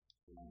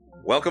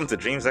Welcome to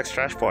Dreams X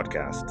Trash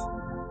Podcast.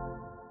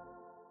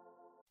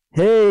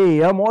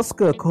 Hey, I'm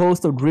Oscar,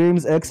 co-host of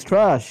Dreams X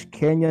Trash,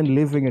 Kenyan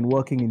living and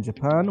working in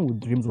Japan with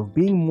dreams of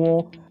being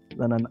more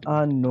than an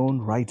unknown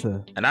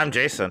writer. And I'm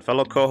Jason,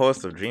 fellow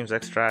co-host of Dreams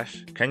X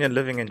Trash, Kenyan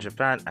living in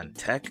Japan and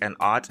tech and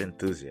art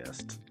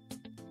enthusiast.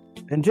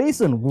 And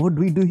Jason, what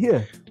do we do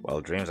here?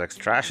 Well, Dreams X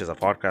Trash is a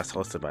podcast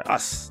hosted by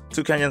us,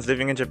 two Kenyans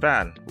living in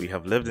Japan. We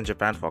have lived in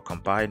Japan for a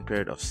combined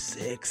period of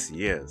 6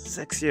 years.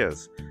 6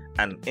 years.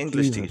 And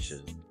English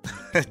teachers.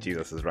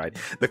 Jesus is right.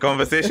 The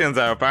conversations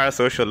are a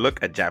parasocial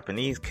look at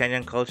Japanese,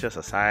 Kenyan culture,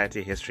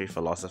 society, history,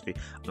 philosophy,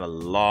 and a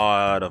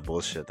lot of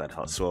bullshit that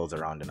swirls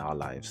around in our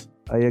lives.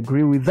 I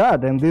agree with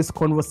that. And these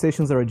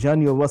conversations are a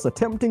journey of us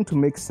attempting to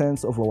make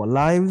sense of our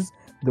lives,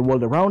 the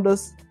world around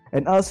us,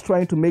 and us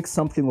trying to make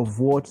something of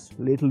what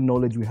little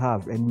knowledge we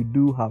have. And we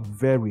do have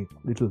very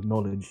little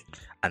knowledge.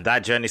 And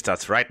that journey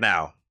starts right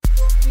now.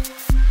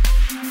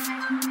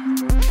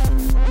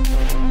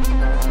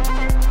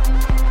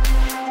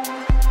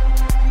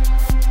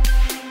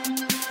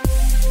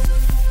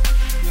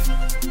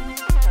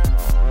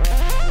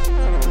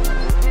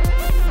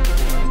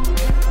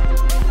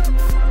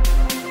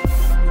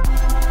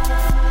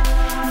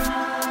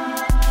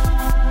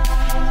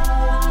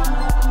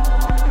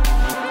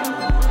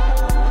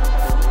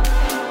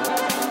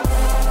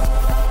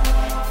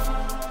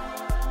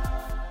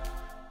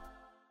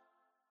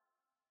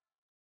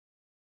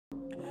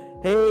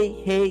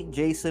 Hey,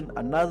 Jason,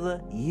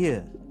 another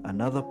year,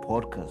 another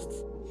podcast.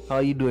 How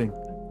are you doing?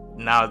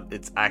 Now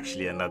it's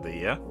actually another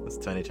year. It's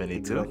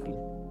 2022. Exactly.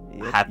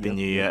 Happy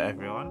New Year,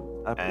 everyone.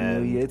 Happy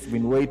New Year. It's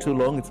been way too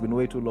long.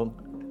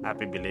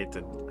 Happy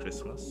belated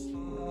Christmas.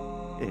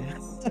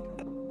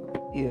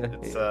 Yeah.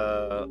 It's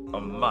a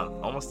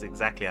month, almost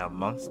exactly a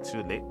month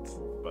too late,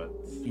 but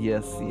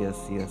Yes.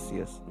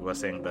 we're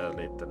saying better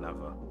late than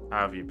never.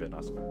 How have you been,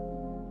 Oscar?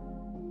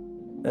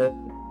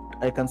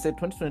 I can say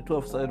 2022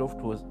 I've started off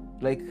towards,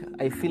 like,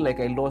 I feel like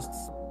I lost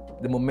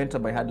the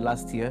momentum I had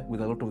last year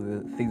with a lot of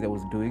the things I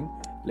was doing,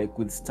 like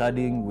with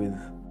studying,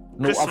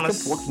 I've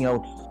stopped working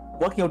out.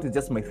 Working out is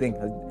just my thing.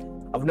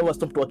 I've never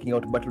stopped working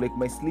out, but like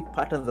my sleep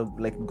patterns have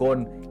like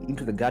gone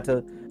into the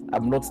gutter.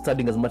 I'm not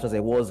studying as much as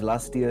I was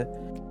last year.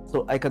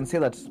 So I can say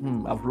that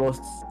I've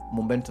lost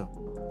momentum.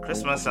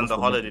 Christmas and the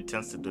holiday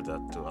tends to do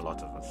that to a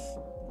lot of us.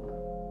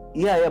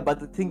 Yeah, but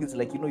the thing is,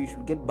 like, you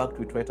should get back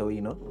to it right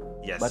away,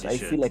 Yes, but you I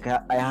should. feel like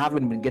I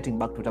haven't been getting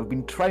back to it. I've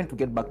been trying to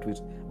get back to it,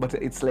 but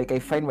it's like I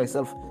find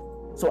myself.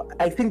 So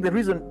I think the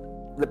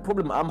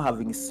problem I'm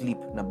having is sleep,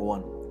 number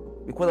one.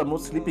 Because I'm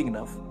not sleeping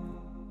enough,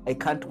 I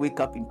can't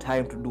wake up in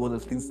time to do all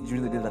those things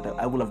during the day that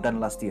I would have done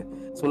last year.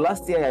 So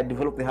last year I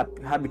developed the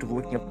habit of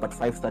waking up at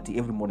 5:30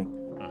 every morning.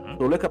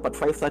 So wake up at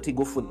 5:30,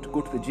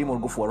 go to the gym or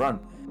go for a run.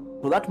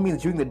 So that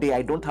means during the day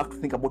I don't have to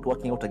think about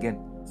working out again.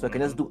 So I can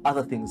just do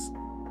other things.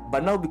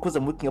 But now because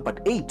I'm waking up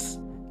at 8,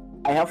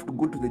 I have to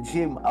go to the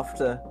gym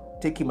after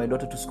taking my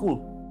daughter to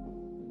school.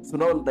 So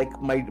now, like,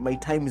 my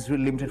time is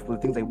really limited for the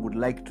things I would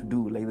like to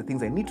do, like the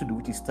things I need to do,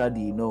 which is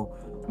study,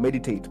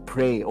 meditate,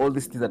 pray, all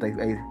these things that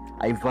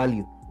I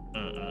value.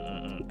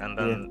 And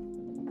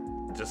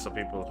then, just so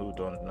people who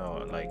don't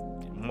know, like,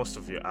 most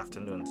of your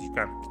afternoons, you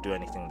can't do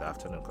anything in the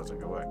afternoon because of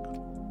your work.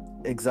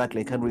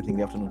 Exactly, I can't do anything in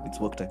the afternoon. It's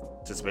work time.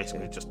 It's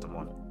basically just the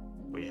morning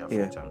where you have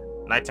free time.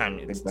 Nighttime,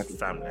 it's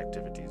family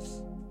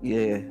activities.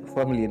 Yeah,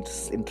 family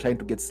and trying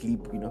to get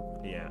sleep,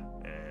 Yeah.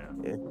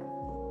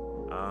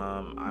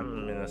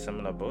 I'm in a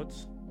similar boat.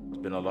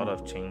 There's been a lot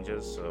of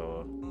changes,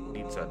 so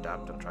need to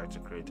adapt and try to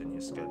create a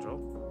new schedule.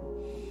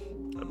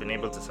 I've been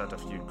able to set a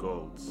few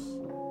goals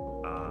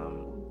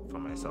for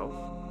myself,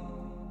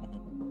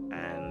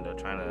 and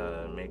trying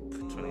to make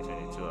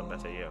 2022 a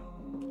better year,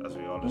 as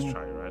we always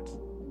try, right?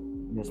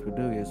 Yes, we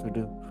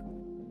do.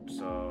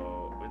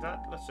 So with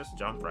that, let's just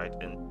jump right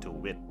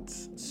into it.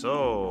 So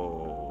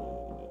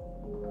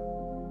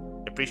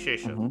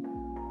appreciation.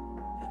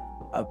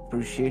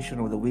 Appreciation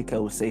of the week, I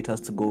would say it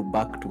has to go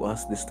back to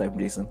us this time,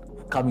 Jason.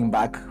 For coming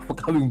back,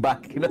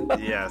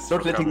 Yes.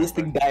 Not letting this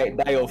thing die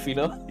off,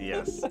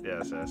 Yes.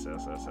 Yeah,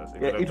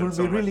 it will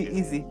be really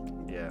easy.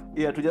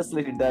 Yeah, to just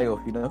let it die off,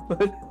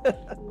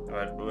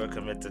 But we're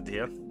committed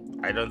here.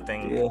 I don't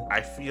think. Yeah. I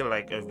feel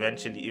like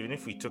eventually, even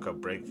if we took a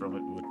break from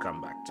it, we would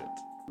come back to it.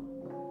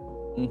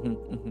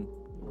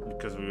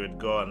 Because we would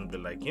go and be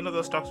like,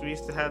 those talks we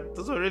used to have,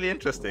 those were really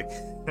interesting.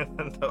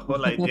 And the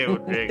whole idea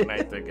would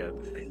reignite again.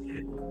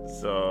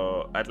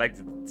 So I'd like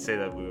to say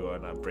that we were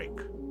on a break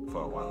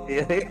for a while.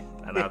 Yeah.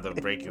 And now the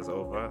break is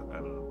over,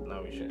 and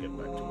now we should get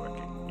back to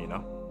working,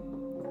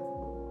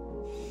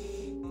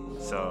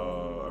 So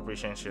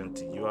appreciation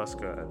to you,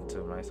 Oscar, and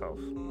to myself.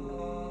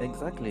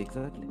 Exactly.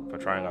 For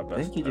trying our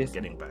best Thank you, at Jason.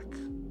 getting back.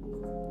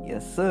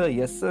 Yes,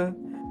 sir.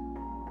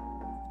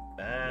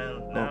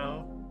 And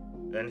now,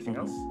 anything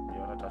else? You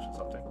want to touch on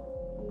something?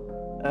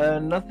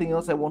 Nothing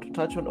else I want to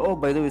touch on. Oh,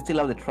 by the way, we still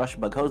have the trash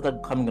bag. How's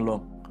that coming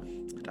along?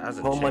 It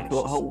hasn't How changed.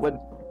 much? How when?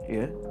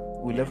 Yeah,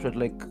 we left it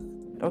like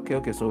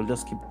Okay. So we'll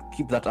just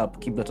keep that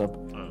up.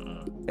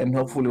 Mm-hmm. And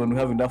hopefully, when we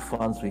have enough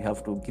funds, we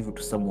have to give it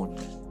to someone.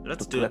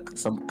 Let's to do like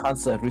some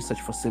cancer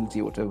research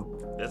facility or whatever.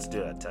 Let's do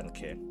it at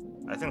 10K.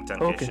 I think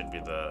 10K Okay. should be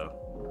the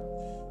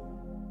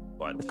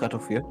what? The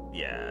cutoff here.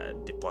 Yeah,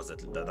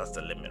 deposit. That's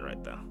the limit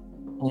right there.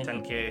 Mm.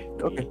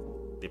 10K. Okay.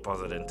 We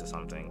deposit into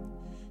something.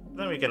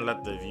 Then we can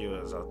let the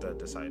viewers out there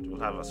decide. We'll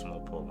have a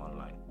small poll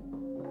online.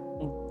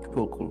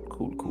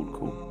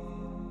 Cool.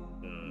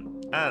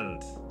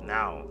 And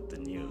now the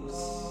news.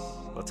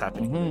 What's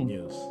happening in the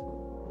news?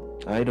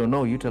 I don't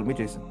know. You tell me,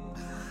 Jason.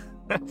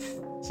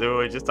 So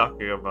we're just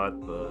talking about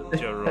the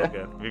Joe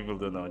Rogan. People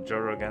don't know Joe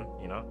Rogan.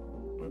 You know,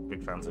 we're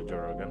big fans of Joe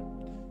Rogan.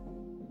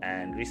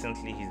 And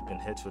recently he's been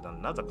hit with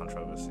another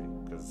controversy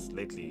because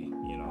lately,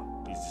 you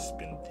know, he's just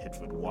been hit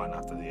with one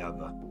after the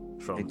other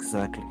from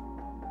Exactly.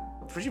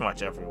 pretty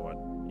much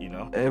everyone. You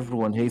know,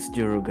 Everyone hates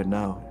Joe Rogan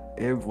now.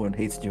 Everyone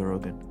hates Joe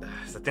Rogan.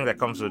 it's the thing that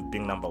comes with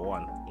being number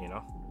one. You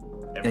know,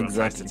 everyone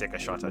tries to Exactly. take a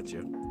shot at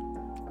you.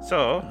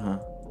 So Uh-huh.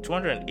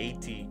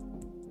 280,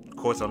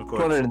 quote unquote,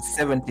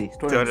 270.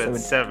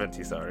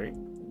 270, sorry.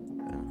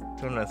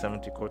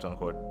 270 quote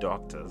unquote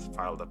doctors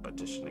filed a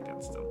petition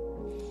against him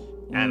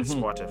and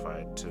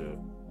Spotify to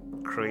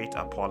create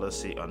a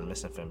policy on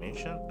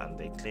misinformation, and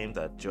they claim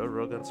that Joe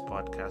Rogan's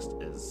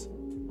podcast is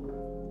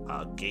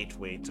a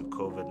gateway to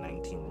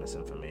COVID-19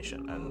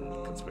 misinformation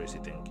and conspiracy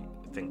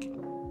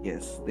thinking.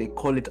 Yes, they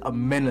call it a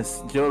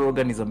menace. Joe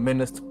Rogan is a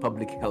menace to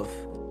public health.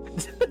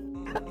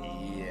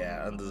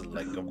 Yeah, and there's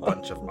like a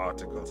bunch of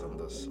articles on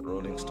this.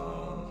 Rolling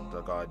Stone,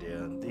 The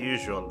Guardian, the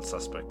usual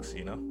suspects,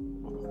 you know?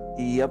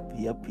 Yep.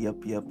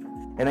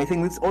 And I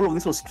think all of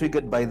this was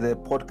triggered by the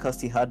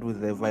podcast he had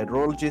with the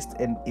virologist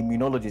and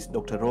immunologist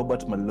Dr.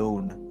 Robert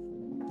Malone,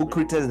 who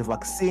criticized the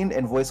vaccine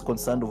and voiced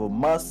concern over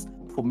mass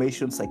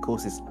formation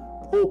psychosis.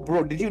 Oh,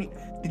 bro, did you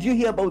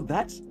hear about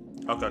that?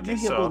 Okay, Did you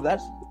hear so about that?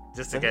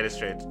 just to get it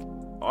straight,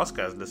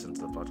 Oscar has listened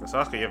to the podcast.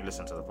 Oscar, you have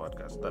listened to the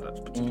podcast, that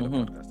particular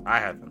podcast. I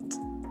haven't.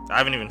 I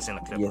haven't even seen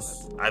a clip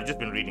Yes. of it. I've just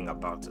been reading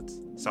about it.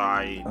 So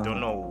I don't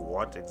know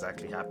what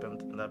exactly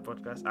happened in that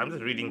podcast. I'm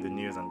just reading the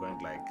news and going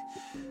like,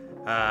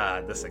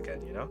 this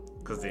again, you know?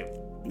 Because they've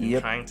been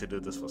trying to do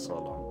this for so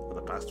long, for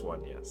the past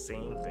 1 year.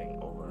 Same thing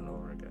over and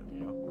over again,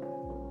 you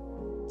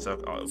know? So,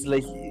 It's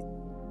like,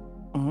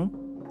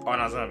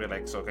 I was gonna be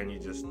like, so can you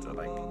just,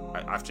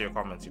 after your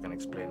comments, you can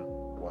explain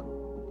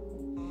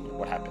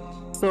what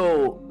happened?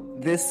 so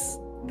this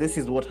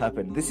is what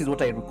happened. This is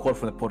what I recall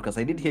from the podcast.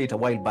 I did hear it a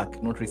while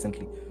back, not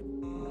recently.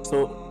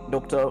 So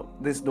Dr.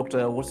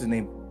 What's his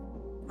name?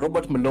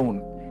 Robert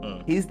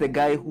Malone. He's the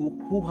guy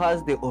who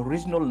has the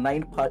original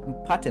 9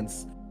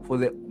 patents for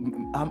the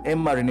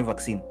mRNA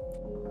vaccine.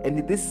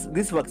 And this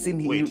vaccine,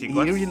 he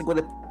originally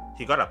got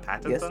He got a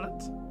patent Yes. on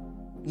it?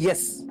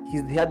 Yes, he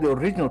had the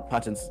original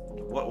patents.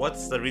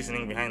 What's the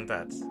reasoning behind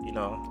that? You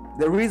know,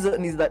 The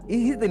reason is that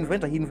he's the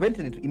inventor. He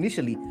invented it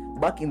initially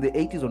back in the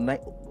 80s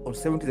or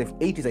 70s,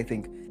 80s, I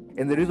think.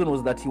 And the reason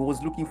was that he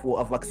was looking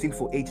for a vaccine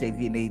for HIV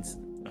and AIDS.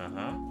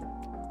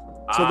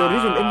 So the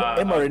original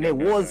mRNA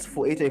was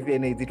for HIV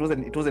and AIDS. It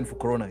wasn't for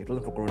Corona. It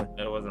wasn't for Corona.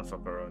 It wasn't for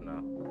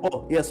Corona.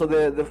 Oh yeah. So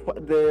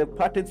the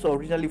patents were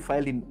originally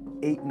filed in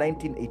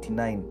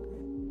 1989.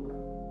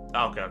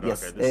 Okay.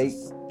 Yes,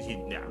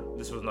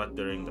 This was not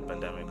during the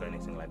pandemic or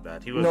anything like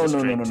that. He was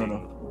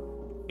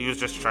No. He was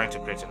just trying to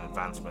create an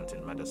advancement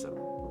in medicine.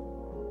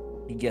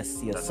 Yes.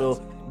 That's So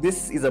awesome.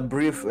 this is a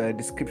brief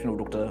description of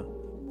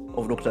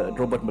Dr.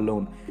 Robert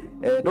Malone.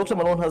 Dr.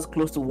 Malone has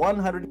close to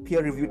 100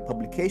 peer-reviewed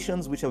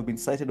publications, which have been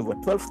cited over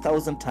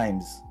 12,000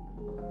 times.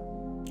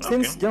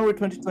 Since January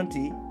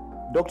 2020,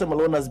 Dr.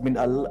 Malone has been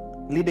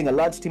leading a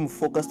large team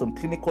focused on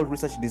clinical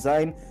research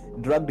design,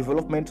 drug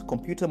development,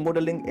 computer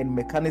modeling, and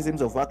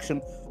mechanisms of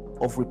action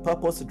of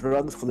repurposed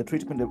drugs for the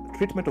treatment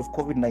of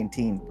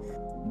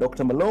COVID-19.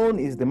 Dr. Malone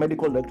is the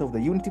medical director of the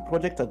Unity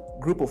Project, a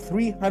group of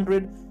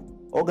 300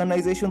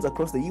 organizations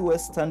across the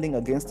US standing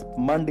against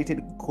mandated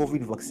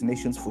COVID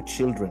vaccinations for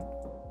children.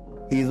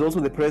 He is also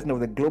the president of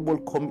the Global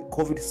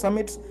COVID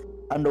Summit,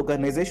 an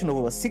organization of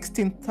over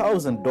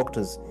 16,000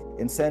 doctors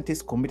and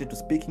scientists committed to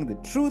speaking the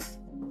truth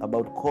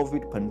about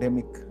COVID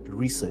pandemic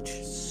research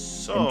and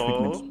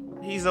So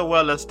treatment. he's a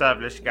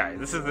well-established guy.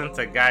 This isn't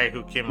a guy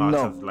who came out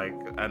No. of like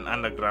an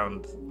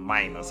underground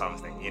mine or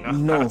something, you know,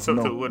 No, out of the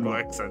no,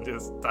 woodworks and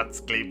just starts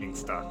claiming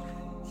stuff.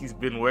 He's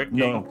been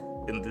working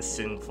in this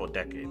scene for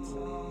decades.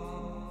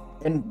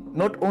 And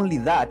not only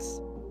that,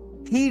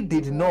 he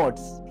is not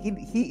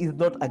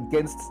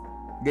against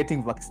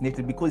getting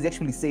vaccinated, because he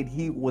actually said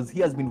he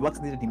has been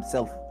vaccinated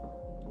himself.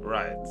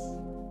 Right.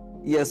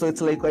 Yeah, so it's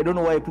like, I don't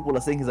know why people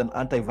are saying he's an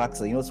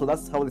anti-vaxxer, you know. So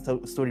that's how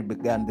the story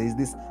began. There's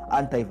this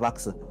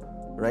anti-vaxxer,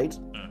 right?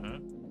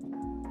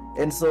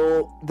 And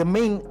so the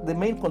main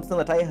concern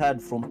that I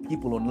had from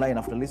people online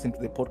after listening to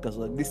the podcast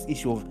was this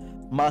issue of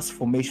mass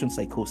formation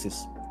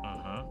psychosis.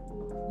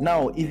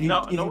 Now, if you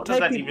what does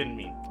that even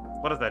mean?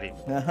 What does that even?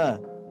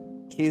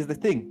 Here's the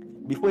thing.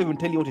 Before I even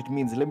tell you what it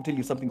means, let me tell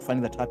you something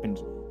funny that happened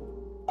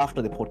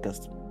after the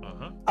podcast.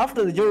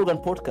 After the Joe Rogan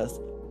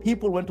podcast,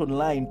 people went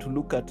online to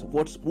look at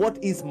what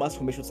is mass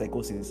formation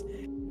psychosis,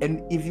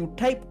 And if you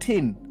typed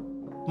in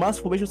mass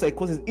formation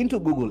psychosis into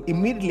Google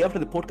immediately after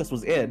the podcast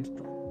was aired,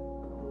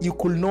 you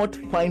could not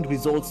find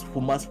results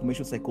for mass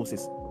formation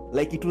psychosis.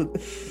 Like it was,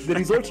 the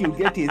result you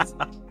get is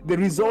the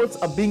results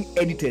are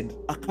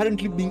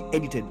currently being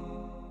edited.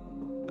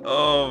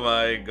 Oh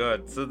my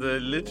god! So the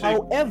literally.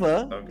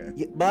 However,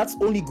 Okay. that's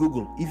only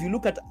Google. If you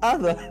look at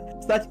other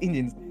search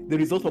engines, the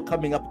results were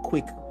coming up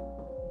quick.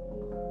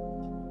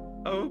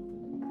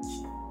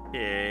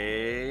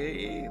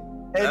 Okay.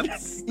 And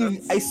That's...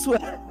 I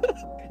swear,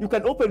 you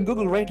can open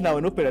Google right now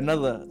and open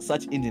another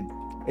search engine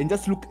and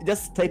just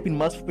type in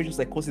mass formation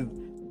psychosis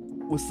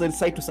with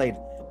side to side.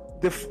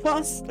 The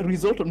first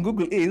result on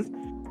Google is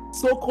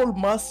so-called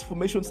mass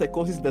formation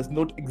psychosis does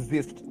not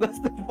exist. That's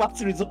the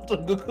first result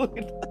on Google.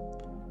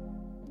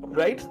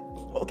 Right?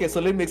 Okay, so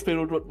let me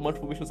explain what mass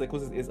formation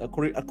psychosis is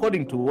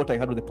according to what I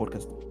heard on the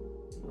podcast.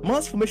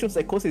 Mass formation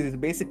psychosis is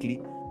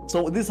basically,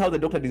 so this is how the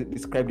doctor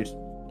described it.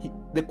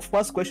 The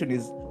first question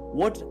is,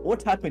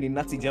 what happened in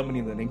Nazi Germany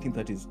in the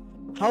 1930s?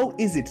 How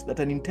is it that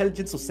an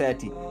intelligent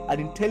society, an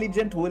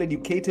intelligent,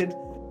 well-educated,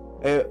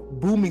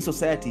 booming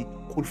society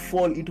could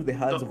fall into the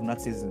hands of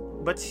Nazism?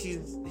 But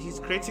he's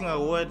creating a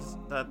word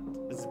that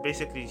is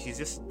basically, he's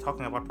just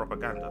talking about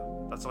propaganda.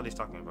 That's all he's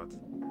talking about.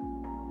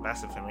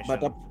 Mass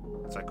information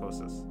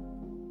psychosis.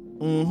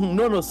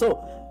 No.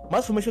 So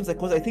mass formation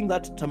psychosis, I think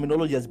that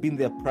terminology has been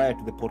there prior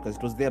to the podcast.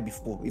 It was there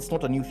before. It's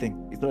not a new thing.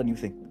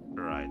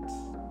 Right.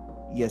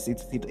 Yes,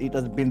 it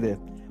has been there.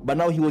 But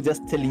now he was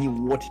just telling you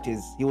what it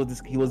is. He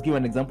was given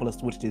an example as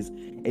to what it is,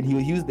 and he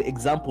will use the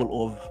example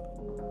of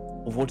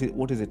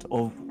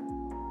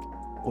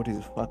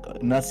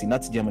Nazi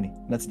Germany,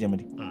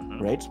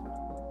 right?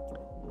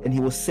 And he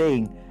was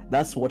saying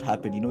that's what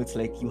happened. You know, it's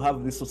like you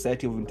have this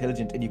society of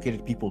intelligent,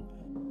 educated people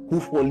who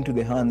fall into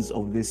the hands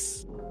of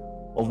this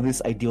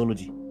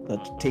ideology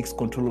that takes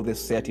control of the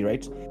society,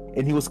 right?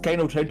 And he was kind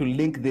of trying to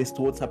link this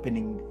to what's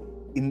happening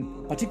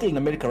particularly in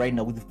America right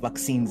now with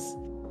vaccines,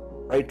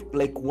 right?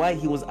 Like why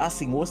he was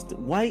asking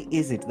why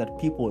is it that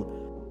people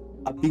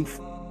are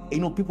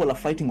people are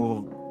fighting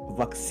over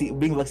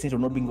being vaccinated or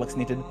not being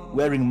vaccinated,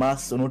 wearing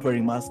masks or not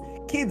wearing masks,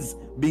 kids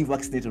being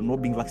vaccinated or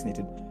not being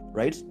vaccinated,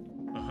 right?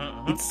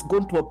 It's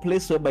gone to a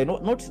place whereby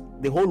not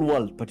the whole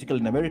world,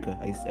 particularly in America,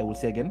 I will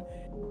say again,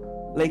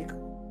 like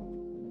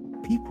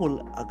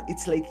people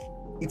it's like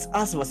it's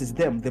us versus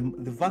them, the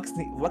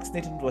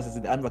vaccinated versus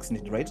the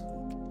unvaccinated, right?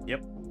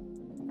 Yep.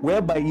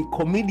 Whereby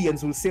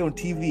comedians will say on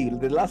TV,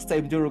 the last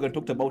time Joe Rogan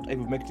talked about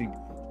ivermectin,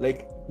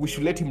 like we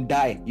should let him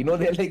die. You know,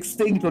 they're like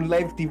saying it on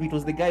live TV. It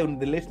was the guy on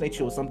the Late Night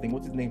Show or something.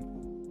 What's his name?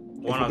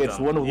 One of them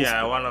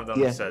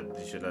said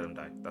you should let him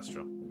die. That's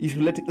true. You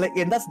should let it,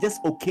 and that's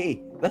just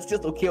okay. That's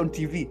just okay on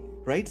TV,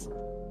 right?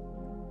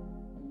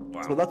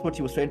 Wow. So that's what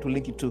he was trying to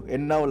link it to.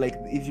 And now, like,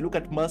 if you look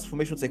at mass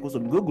formation psychosis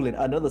on Google and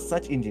another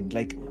search engine,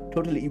 like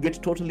you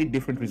get totally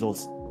different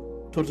results.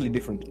 Totally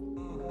different.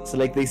 So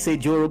like they say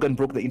Joe Rogan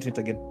broke the internet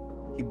again.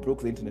 He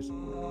broke the internet.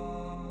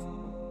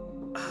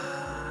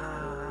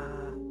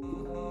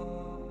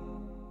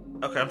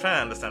 Okay, I'm trying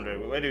to understand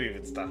where do we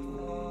even start?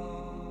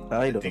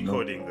 I don't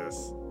decoding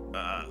this.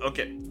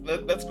 Okay,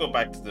 let's go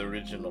back to the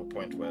original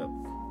point where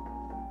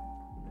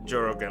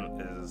Joe Rogan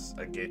is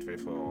a gateway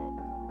for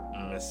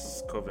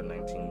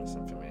COVID-19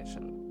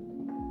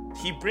 misinformation.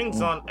 He brings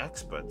on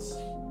experts,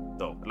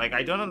 though. Like,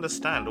 I don't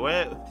understand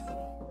where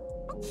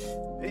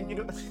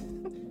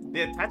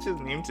they attach his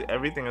name to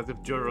everything as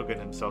if Joe Rogan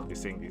himself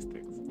is saying these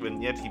things,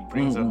 when yet he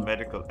brings on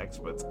medical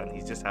experts and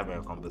he's just having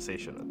a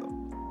conversation with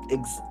them.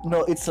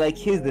 No, it's like,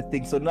 here's the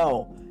thing. So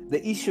now the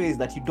issue is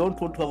that you don't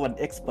want to have an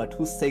expert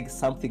who's saying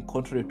something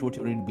contrary to what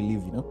you already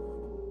believe, you know?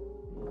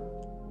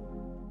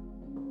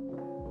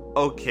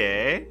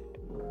 Okay.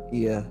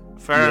 Yeah.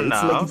 Fair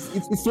enough.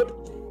 It's not.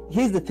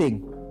 Here's the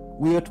thing.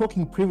 We were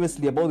talking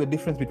previously about the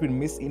difference between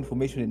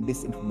misinformation and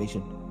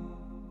disinformation.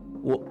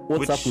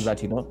 What's up with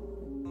that, you know?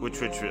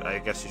 Which I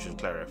guess you should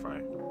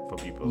clarify for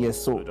people who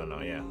don't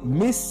know. Yeah.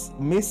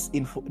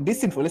 Disinfo.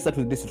 Let's start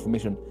with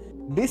disinformation.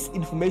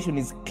 Disinformation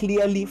is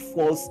clearly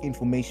false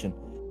information.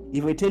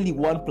 If I tell you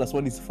 1 +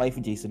 1 is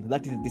 5, Jason,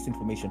 that is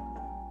disinformation.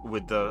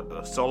 With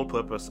the sole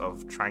purpose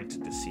of trying to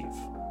deceive.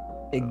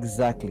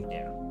 Exactly.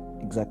 Yeah.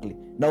 Exactly.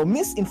 Now,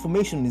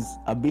 misinformation is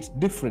a bit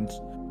different.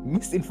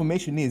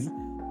 Misinformation is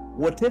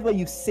whatever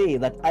you say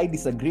that I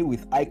disagree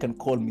with, I can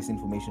call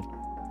misinformation.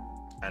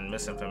 And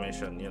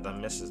misinformation, the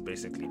miss is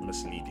basically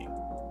misleading.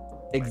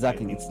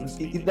 Exactly. Like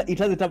it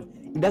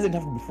doesn't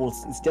have to be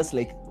false. It's just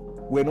like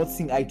we're not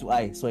seeing eye to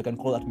eye, so I can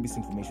call that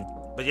misinformation.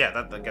 But yeah,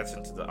 that gets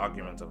into the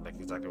argument of like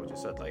exactly what you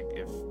said. Like,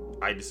 if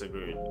I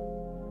disagree with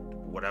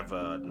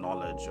whatever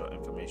knowledge or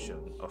information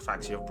or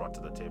facts you've brought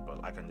to the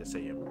table, I can just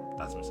say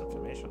that's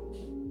misinformation.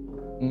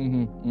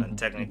 And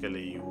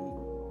technically,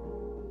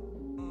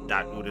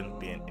 that wouldn't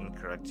be an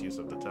incorrect use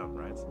of the term,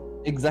 right?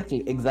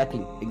 Exactly.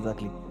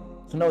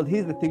 So now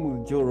here's the thing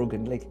with Joe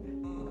Rogan. Like,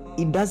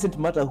 it doesn't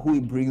matter who he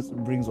brings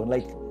on.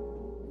 Like,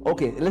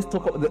 okay, let's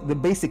talk about the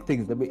basic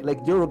things.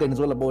 Like, Joe Rogan is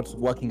all about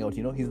working out.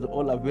 You know, he's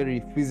all a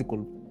very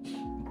physical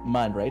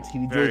man, right? He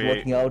enjoys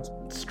working out.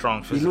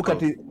 Strong physical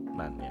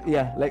man. Yeah.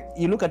 Yeah, like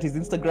you look at his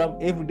Instagram,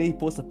 every day he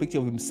posts a picture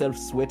of himself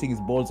sweating his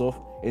balls off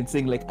and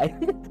saying like,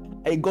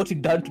 I got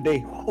it done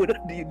today.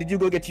 Did you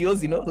go get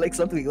yours? You know, like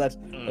something like that,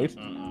 right?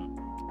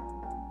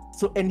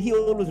 So, and he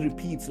always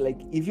repeats,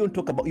 like, if you don't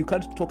talk about, you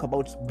can't talk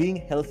about being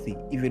healthy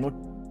if you're not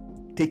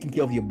taking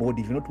care of your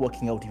body, if you're not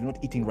working out, if you're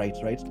not eating right?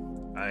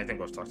 I think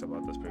we've talked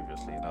about this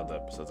previously in other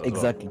episodes as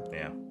Exactly. well.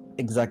 Yeah.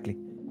 Exactly.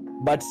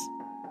 But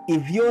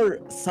if you're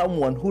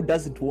someone who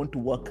doesn't want to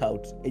work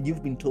out and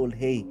you've been told,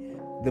 hey,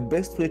 the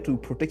best way to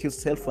protect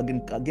yourself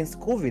against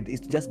COVID is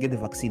to just get the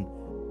vaccine,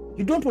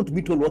 you don't want to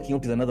be told working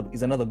out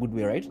is another good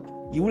way, right?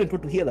 You wouldn't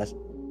want to hear that.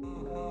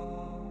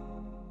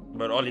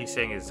 But all he's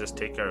saying is just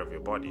take care of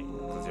your body,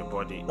 because your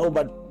body. Oh,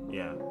 but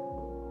yeah.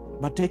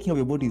 But taking care of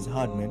your body is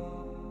hard, man.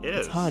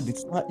 It's hard.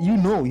 It's hard.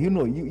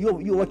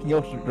 You're working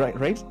out,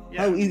 right?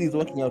 Yeah. How easy is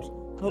working out?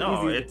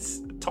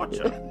 It's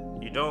torture.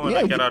 You don't want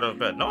to get out of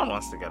bed. No one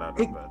wants to get out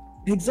of bed.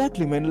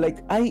 Exactly, man.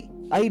 Like I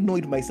know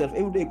it myself.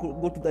 Every day I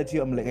go to that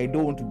gym, I'm like, I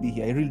don't want to be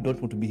here. I really don't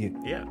want to be here.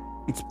 Yeah.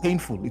 It's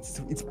painful. It's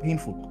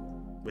painful.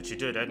 But you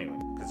do it anyway,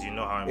 because you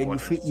know how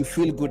important. And you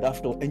feel good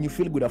after, and you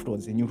feel good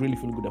afterwards, and you really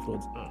feel good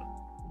afterwards.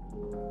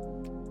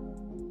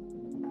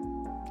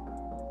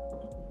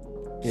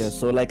 Yeah.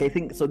 So like I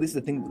think this is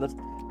the thing that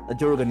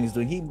Joe Rogan is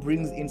doing. He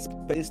brings in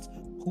specialists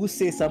who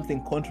say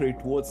something contrary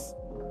to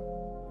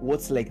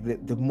what's like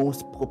the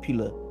most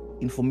popular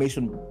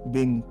information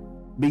being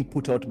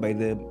put out by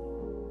the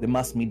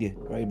mass media,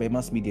 right? By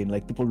mass media, and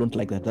like people don't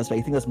like that. I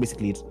think that's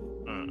basically it.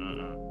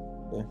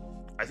 Yeah.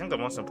 I think the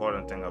most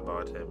important thing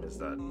about him is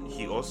that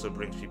he also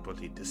brings people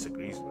he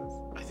disagrees with.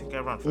 I think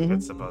everyone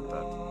forgets about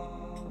that.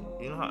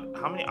 You know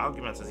how many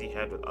arguments has he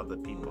had with other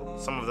people?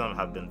 Some of them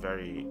have been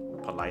very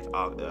polite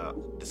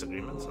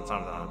disagreements, and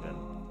some of them have been.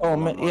 Oh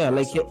man, yeah,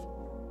 like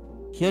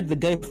he had the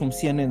guy from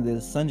CNN,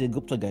 the Sanjay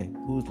Gupta guy,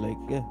 who's like,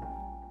 yeah.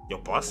 Your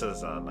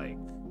bosses are like,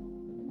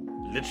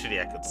 literally,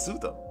 I could sue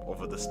them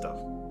over this stuff.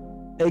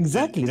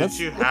 Exactly. Did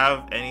you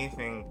have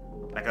anything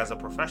like as a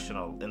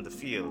professional in the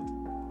field,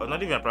 or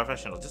not even a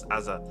professional, just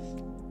as a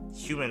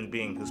human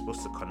being who's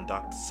supposed to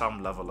conduct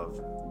some level of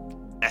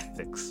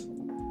ethics?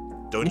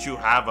 Don't you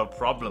have a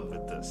problem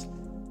with this?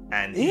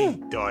 And he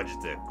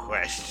dodged the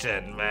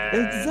question, man.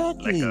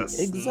 Exactly. Like a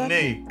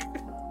snake.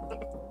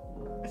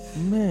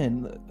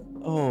 Man.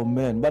 Oh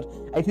man. But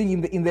I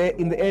think in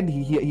the end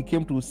he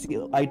came to see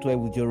eye to eye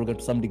with Joe Rogan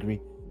to some degree.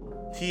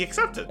 He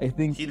accepted. I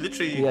think he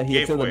literally he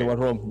gave said way. that they were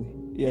wrong.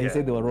 Yeah, he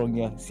said they were wrong.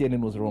 Yeah,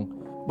 CNN was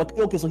wrong. But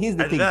okay, so here's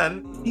the thing.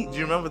 And then, do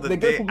you remember the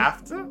day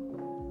after?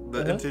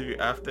 The interview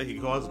after, he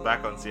goes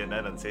back on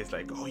CNN and says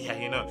like, oh yeah,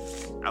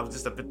 I was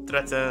just a bit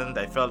threatened.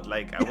 I felt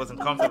like I wasn't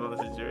comfortable in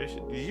the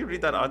situation. Did you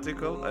read that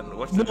article and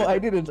watch it? No, I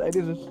didn't.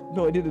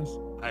 No, I didn't.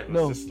 I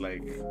was just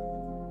like,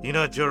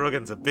 Joe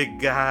Rogan's a big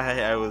guy.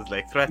 I was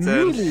like threatened.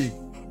 Really?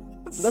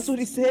 That's what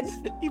he said?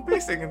 He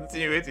basically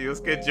insinuated he was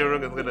scared Joe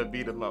Rogan's gonna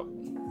beat him up.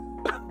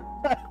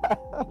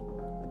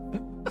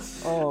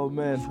 Oh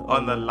man.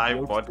 On the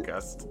live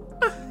podcast.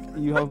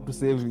 You have to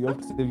save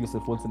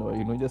yourself once in a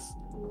while, just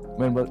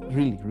man, but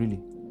really,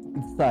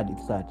 it's sad.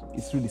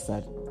 It's really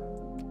sad.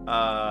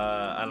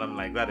 And I'm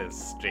like, that is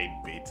straight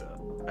beta.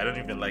 I don't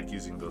even like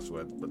using those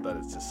words, but that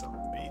is just some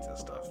beta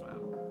stuff, man.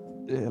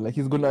 Yeah, like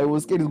I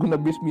was scared he's gonna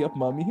beat me up,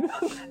 mommy.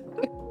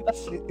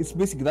 It's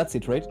basically that's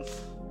it, right?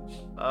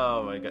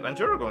 Oh my god. And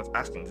Joe Rogan was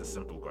asking just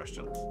simple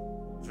questions.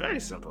 Very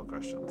simple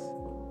questions.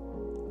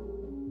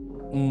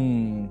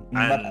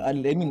 But I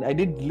mean, I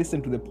did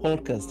listen to the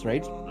podcast,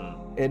 right?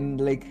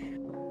 And like,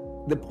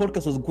 the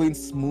podcast was going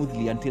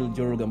smoothly until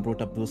Joe Rogan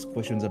brought up those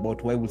questions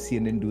about why would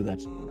CNN do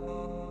that.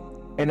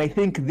 And I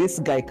think this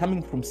guy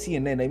coming from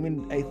CNN, I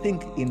mean, I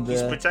think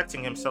he's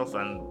protecting himself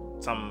and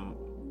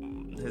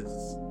his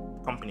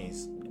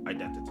company's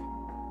identity.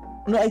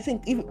 No, I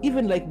think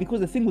even like,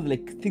 because the thing with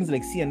like things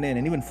like CNN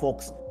and even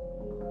Fox,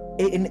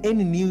 in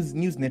any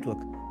news network,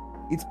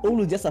 it's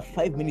always just a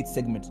 5-minute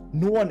segment.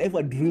 No one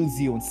ever drills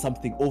you on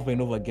something over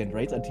and over again,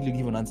 right? Until you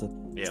give an answer.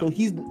 Yeah. So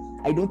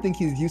I don't think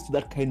he's used to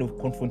that kind of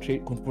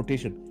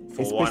confrontation,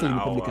 for especially 1 in the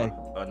public eye.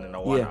 And in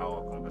a 1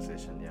 hour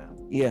conversation,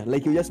 Yeah,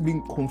 like you're just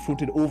being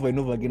confronted over and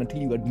over again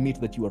until you admit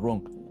that you are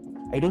wrong.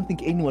 I don't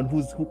think anyone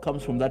who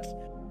comes from that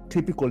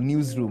typical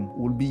newsroom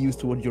will be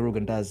used to what Joe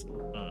Rogan does.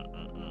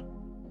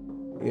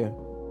 Yeah.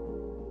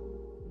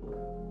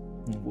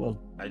 Well,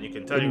 and you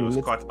can tell he was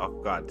caught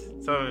off guard.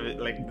 Some of it,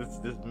 like this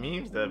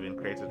memes that have been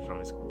created from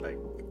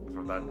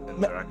that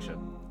interaction.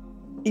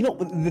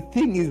 The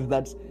thing is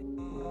that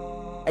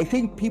I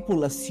think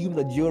people assume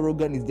that Joe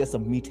Rogan is just a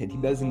meathead. He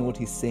doesn't know what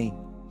he's saying.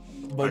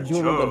 But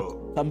Joe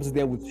Rogan comes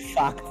there with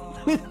facts.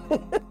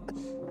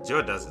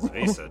 Joe does his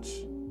research.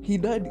 He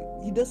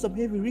does some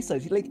heavy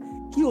research.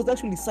 He was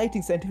actually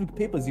citing scientific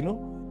papers.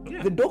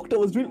 Yeah. The doctor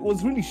was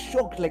really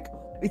shocked. Like,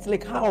 it's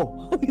like,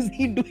 how is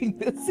he doing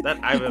this?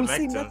 That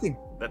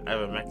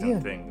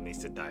ivermectin thing needs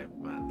to die,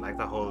 man. Like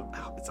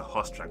it's a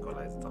horse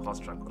tranquilizer.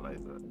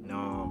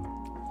 No,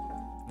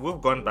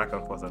 we've gone back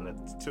and forth on it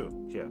too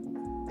here.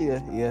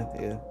 Yeah.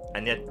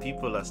 And yet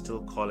people are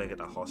still calling it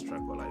a horse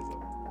tranquilizer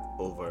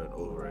over and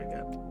over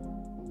again.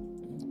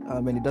 I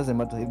mean, it doesn't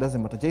matter. It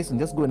doesn't matter. Jason,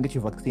 just go and get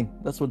your vaccine.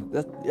 Just do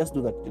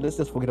that. Let's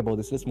just forget about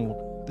this. Let's move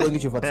on. Go and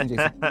get your vaccine,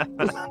 Jason.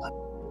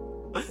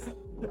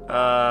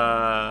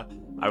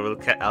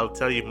 I'll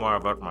tell you more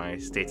about my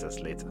status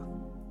later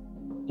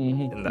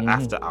in the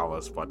after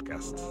hours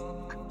podcast.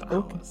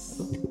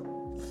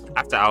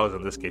 After hours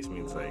in this case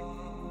means like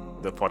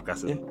the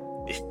podcast is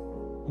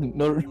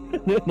no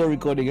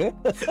recording, eh?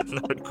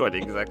 No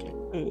recording, exactly.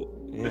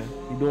 Yeah,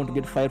 you don't want to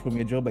get fired from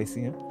your job, I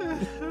see.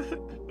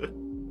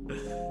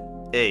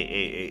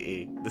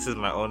 Hey, this is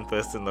my own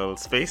personal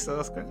space,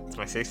 Oscar. It's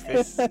my safe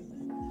space.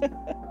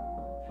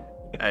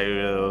 I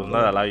will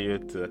not allow you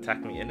to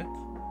attack me in it.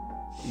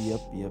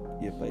 Yep.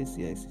 I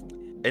see.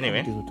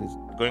 Anyway,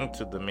 going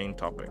to the main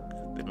topic.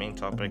 The main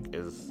topic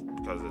is,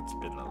 because it's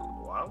been a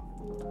while,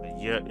 a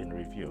year in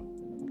review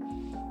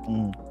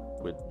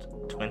with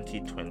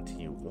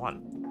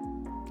 2021.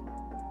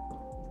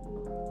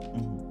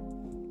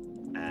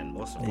 And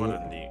most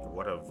importantly,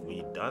 what have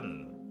we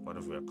done? What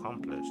have we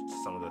accomplished?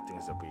 Some of the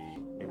things that we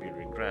maybe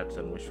regret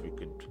and wish we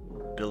could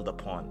build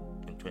upon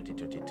in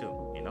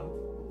 2022, you know?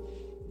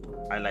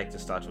 I like to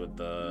start with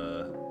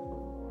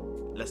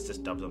let's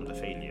just dub them the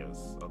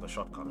failures or the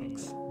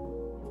shortcomings.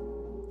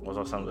 What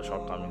are some of the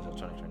shortcomings of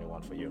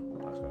 2021 for you,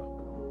 Pascal?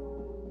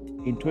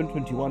 In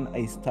 2021,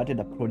 I started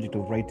a project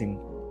of writing,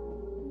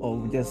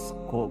 of just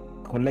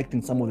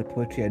collecting some of the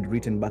poetry I'd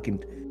written back in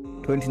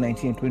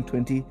 2019 and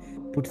 2020,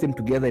 put them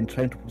together and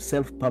trying to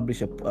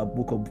self-publish a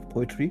book of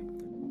poetry.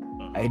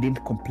 I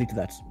didn't complete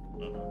that,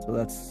 so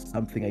that's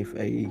something I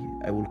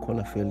will call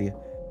a failure.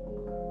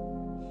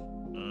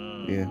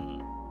 Yeah.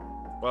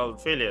 Well,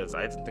 failures.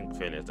 I don't think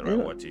failure is the right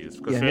word to use,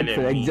 because failure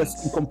means means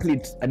just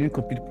incomplete. I didn't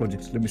complete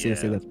projects. Let me say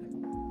that.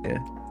 Yeah.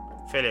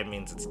 Failure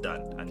means it's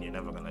done and you're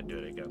never gonna do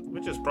it again,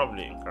 which is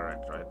probably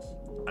incorrect, right?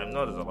 I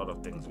know there's a lot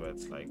of things where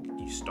it's like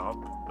you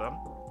stop them.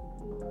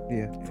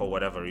 Yeah. For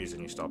whatever reason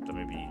you stop them.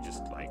 Maybe you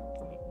just like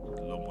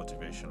low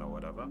motivation or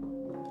whatever.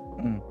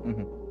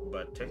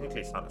 But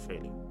technically, it's not a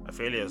failure. A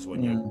failure is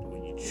when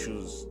you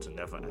choose to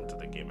never enter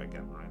the game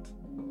again, right?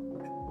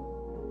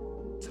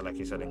 So, like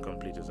you said,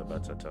 incomplete is a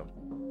better term.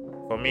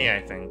 For me,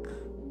 I think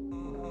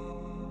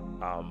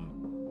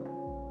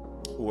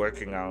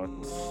working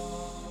out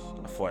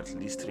for at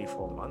least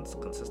 3-4 months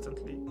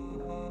consistently.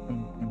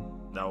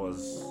 That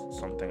was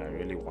something I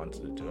really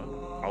wanted to do.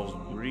 I was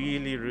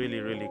really, really,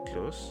 really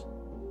close,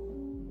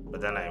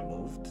 but then I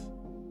moved.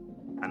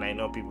 And I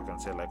know people can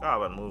say like, oh,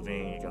 but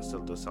moving, you can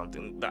still do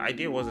something. The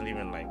idea wasn't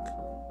even like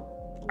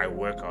I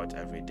work out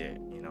every day,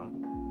 you know?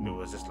 It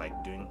was just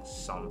like doing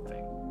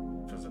something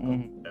physical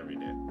every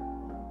day.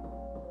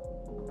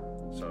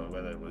 So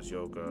whether it was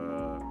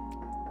yoga,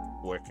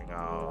 working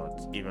out,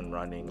 even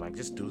running, like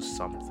just do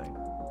something.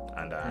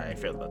 And I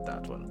failed at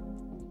that one.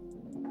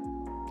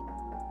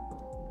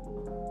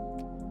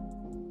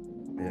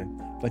 Yeah,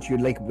 but you're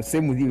like,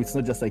 same with you. It's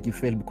not just like you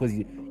failed because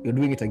you're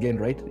doing it again,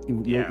 right?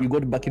 You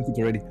got back into it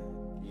already.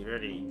 You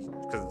really,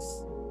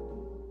 because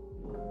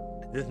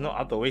there's no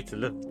other way to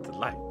live the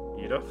life,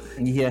 you know?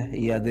 Yeah,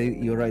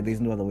 you're right.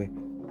 There's no other way.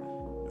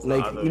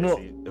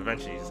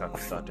 Eventually you just have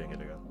to start doing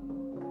it again.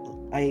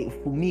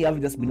 For me, I've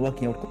just been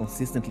working out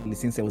consistently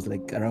since I was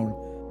like around.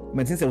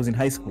 Since I was in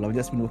high school, I've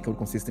just been working out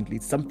consistently.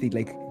 It's something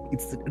like,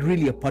 it's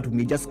really a part of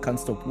me. I just can't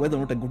stop. Whether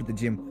or not I go to the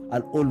gym,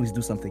 I'll always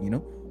do something, you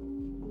know?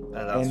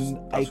 And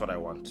that's what I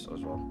want as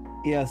well.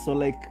 Yeah, so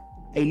like,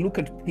 I look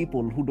at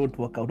people who don't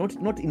work out,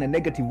 not in a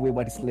negative way,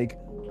 but it's like,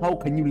 how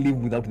can you live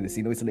without this?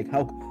 You know, it's like,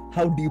 how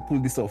do you pull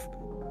this off?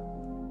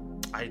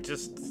 I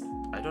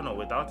don't know.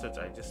 Without it,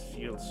 I just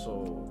feel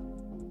so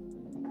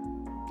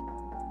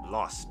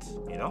lost,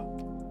 you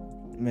know?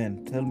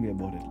 Man, tell me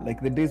about it.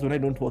 Like the days when I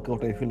don't work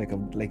out, I feel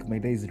like my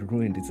day is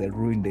ruined. It's a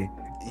ruined day.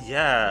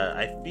 Yeah,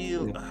 I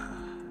feel.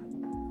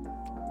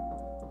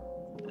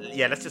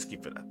 Yeah, let's just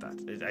keep it at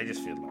that. I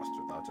just feel lost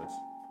without it.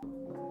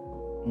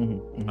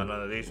 And on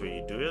the days where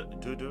you do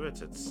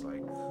it, it's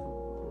like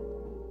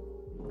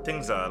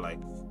things are like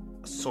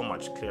so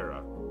much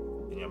clearer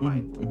in your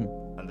mind,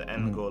 and the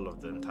end goal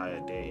of the entire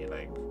day.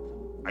 Like,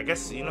 I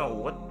guess you know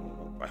what?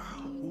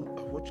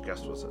 Which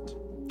guest was it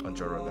on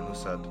Joe Rogan who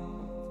said,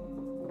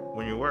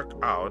 when you work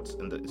out,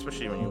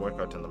 especially when you work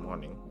out in the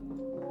morning,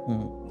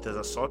 there's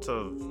a sort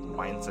of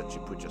mindset you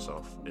put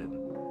yourself in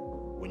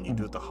when you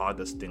do the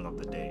hardest thing of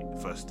the day,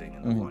 first thing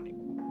in the morning.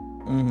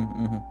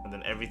 And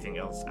then everything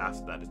else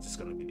after that is just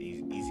going to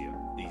be easier.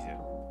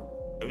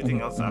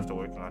 Everything else after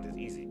working out is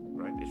easy,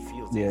 right? It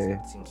feels easy.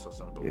 It seems so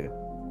simple.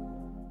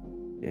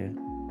 Yeah.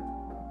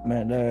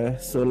 Man,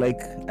 so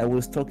like I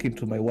was talking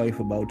to my wife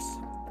about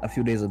a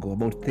few days ago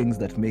about things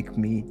that make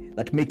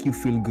you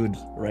feel good,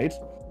 right?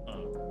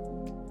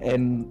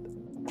 And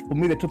for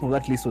me, the top of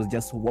that list was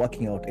just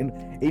working out. And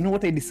you know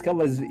what I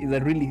discovered is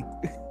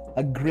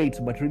a great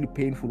but really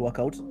painful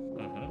workout.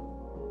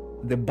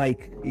 The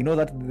bike. You know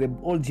that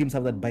all gyms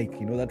have that bike.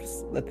 You know that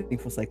thing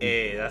for cycling.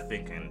 Hey, that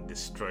thing can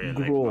destroy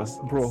bro.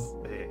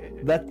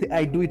 That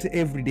I do it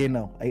every day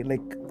now. I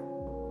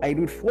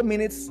do it 4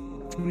 minutes,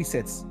 3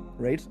 sets,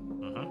 right?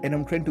 And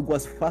I'm trying to go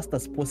as fast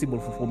as possible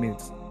for 4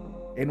 minutes.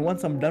 And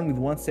once I'm done with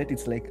one set,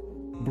 it's like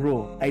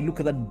bro, I look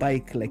at that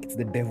bike like it's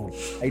the devil.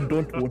 I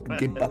don't want to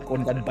get back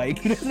on that bike.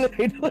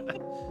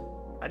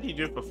 How do you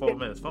do it for 4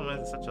 minutes? 4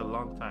 minutes is such a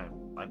long time.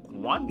 Like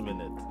 1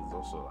 minute is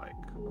also like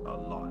a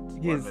lot.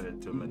 Yes, 1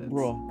 minute, 2 minutes.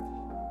 bro.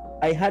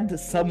 I had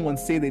someone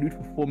say they do it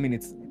for 4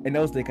 minutes, and I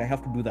was like, I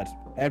have to do that.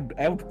 I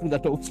have to do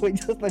that also. I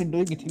just like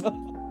doing it, you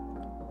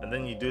know. And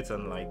then you do it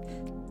on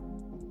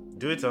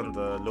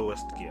the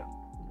lowest gear.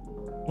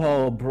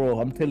 Oh, bro,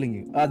 I'm telling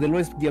you. The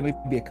lowest gear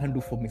maybe I can't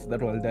do 4 minutes.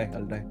 That I'll die.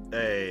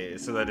 Hey,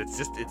 so that it's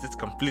just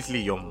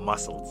completely your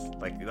muscles.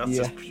 Like that's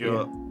just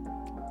pure. Yeah.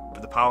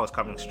 The power is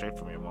coming straight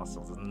from your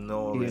muscles. There's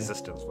no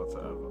resistance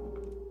whatsoever.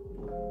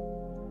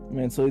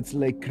 Man, so it's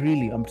like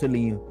really, I'm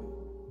telling you.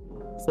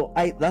 So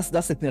that's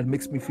the thing that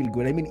makes me feel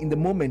good. I mean, in the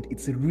moment,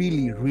 it's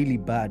really, really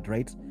bad,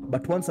 right?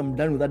 But once I'm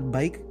done with that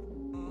bike,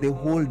 the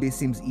whole day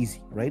seems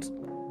easy, right?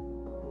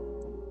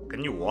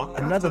 Can you walk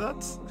after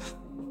that?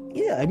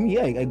 Yeah, I mean,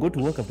 I go to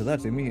work after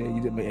that. I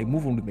mean, I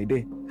move on with my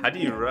day. How do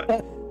you run?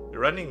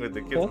 Running with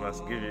the kids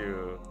must give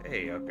you.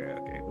 Hey,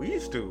 okay. We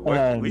used to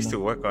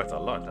work out a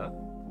lot, huh?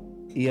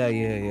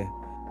 Yeah.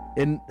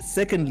 And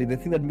secondly,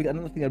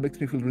 another thing that makes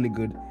me feel really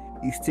good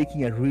is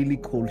taking a really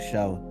cold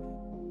shower.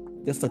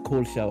 Just a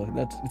cold shower.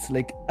 It's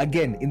like,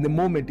 again, in the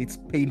moment it's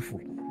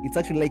painful. It's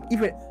actually like,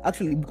 even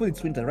actually because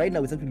it's winter right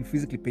now, it's actually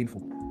physically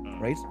painful,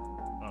 right?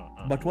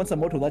 But once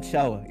I'm out of that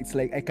shower, it's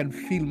like I can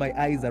feel my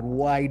eyes are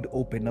wide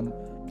open.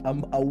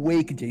 I'm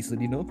awake,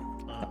 Jason. You know,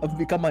 I've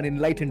become an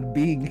enlightened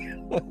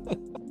being.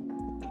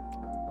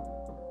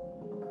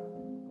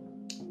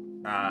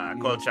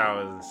 Cold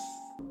showers.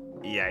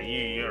 Yeah,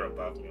 you're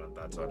above me on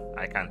that one.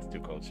 I can't do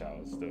cold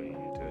showers the way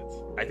you do it.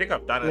 I think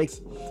I've done it.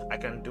 I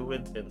can do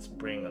it in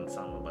spring and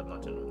summer, but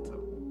not in winter.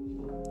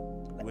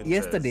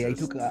 Yesterday I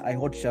took a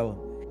hot shower.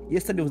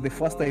 Yesterday was the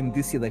first time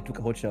this year that I took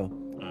a hot shower.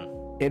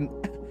 And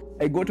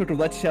I got out of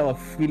that shower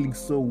feeling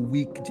so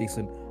weak,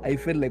 Jason. I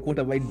felt like, what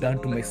have I done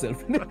to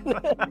myself? You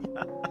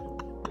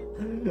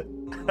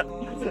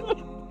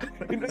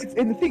know,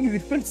 and the thing is,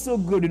 it felt so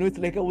good. You know, it's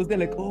like I was there,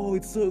 like, oh,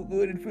 it's so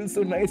good. It feels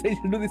so nice. I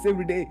should do this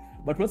every day.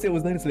 But once I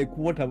was done, it's like,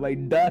 what have I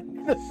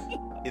done?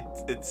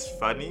 It's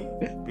funny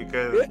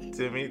because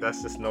to me,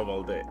 that's just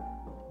normal day.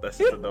 That's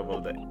just a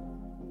normal day.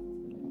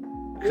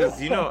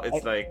 Because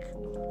it's like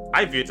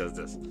I view it as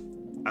this.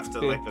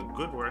 After like a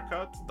good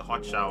workout, the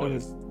hot shower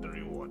is the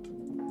reward.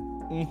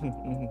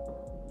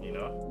 You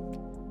know?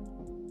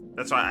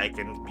 That's why I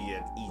can be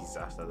at ease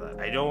after that.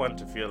 I don't want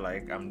to feel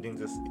like I'm doing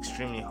this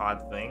extremely hard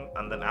thing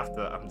and then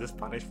after I'm just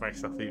punish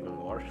myself even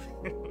more.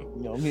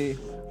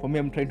 For me,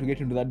 I'm trying to get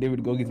into that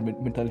David Goggins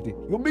mentality.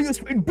 You're being a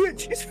straight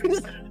bitch.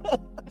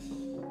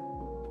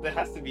 There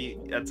has to be,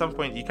 at some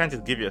point, you can't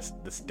just give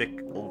the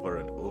stick over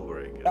and over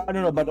again.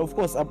 No, but of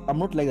course, I'm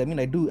not like, I mean,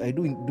 I do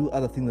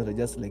other things that are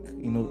just like,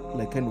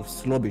 like kind of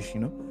slobbish,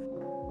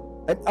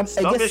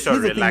 Slobbish or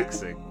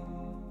relaxing?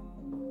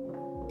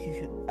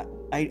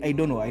 I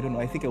don't know. I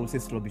think I would say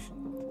slobbish.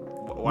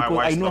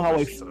 Why I know how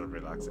I feel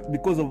relaxing?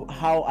 Because of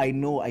how I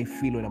know I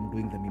feel when I'm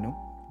doing them,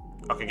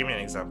 Okay, give me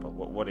an example.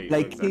 What are you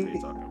exactly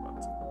talking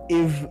about?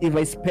 If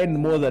I spend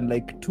more than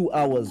like 2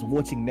 hours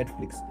watching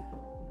Netflix,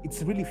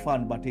 it's really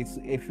fun, but I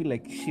feel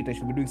like shit. I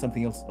should be doing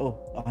something else. Oh,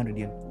 100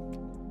 yen.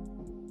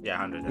 Yeah,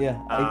 100 yen. Yeah.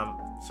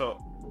 So,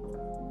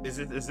 is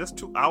this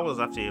 2 hours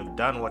after you've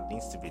done what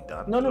needs to be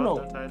done?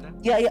 No.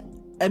 Yeah.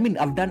 I mean,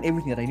 I've done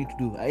everything that I need to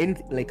do. I've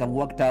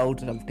worked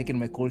out, I've taken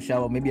my cold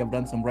shower, maybe I've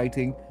done some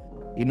writing.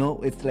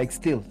 It's like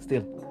still.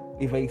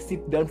 If I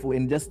sit down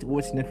and just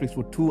watch Netflix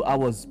for 2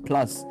 hours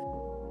plus,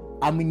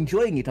 I'm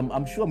enjoying it.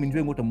 I'm sure I'm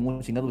enjoying what I'm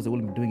watching. Otherwise, I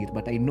wouldn't be doing it.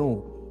 But I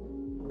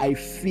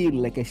feel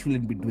like I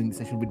shouldn't be doing this.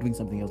 I should be doing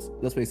something else.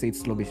 That's why I say it's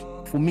slobbish.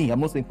 For me, I'm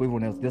not saying for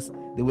everyone else. Just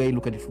the way I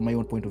look at it from my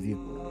own point of view.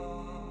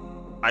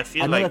 I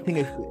feel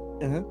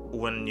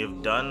when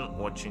you've done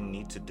what you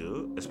need to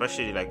do,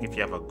 especially like if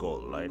you have a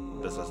goal, right?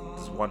 There's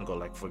one goal,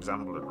 like for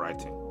example, in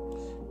writing.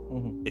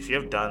 Mm-hmm. If you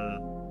have done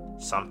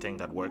something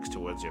that works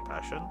towards your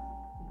passion,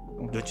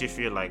 don't you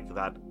feel like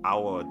that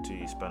hour or two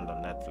you spend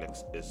on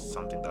Netflix is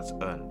something that's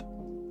earned?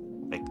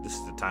 Like this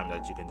is the time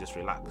that you can just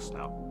relax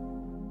now.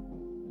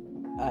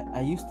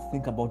 I used to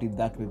think about it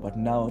that way, but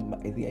now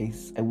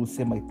I will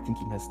say my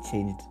thinking has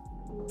changed.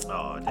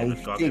 Oh,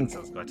 David Goggins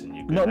has gotten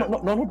you.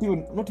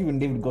 Not even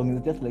David Goggins.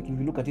 It's just like if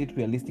you look at it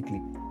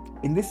realistically,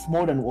 in this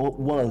modern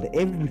world,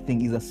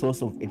 everything is a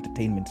source of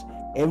entertainment.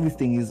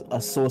 Everything is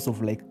a source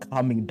of like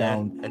calming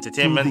down,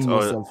 entertainment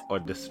or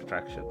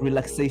distraction,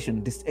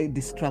 relaxation,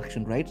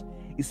 distraction. Right?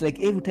 It's like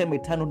every time I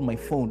turn on my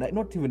phone,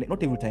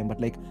 not every time, but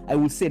like I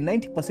would say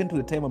 90% of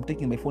the time I'm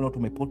taking my phone out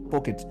of my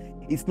pocket.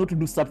 It's not to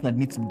do something that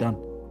needs to be done.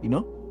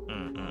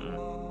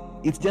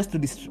 It's just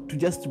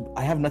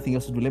I have nothing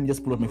else to do. Let me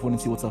just pull out my phone and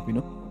see what's up, Let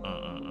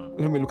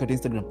me look at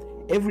Instagram.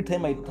 Every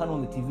time I turn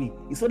on the TV,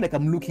 it's not like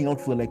I'm looking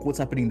out for like what's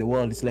happening in the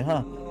world. It's like,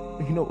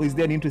 is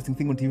there an interesting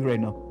thing on TV right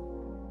now?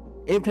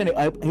 Every time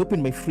I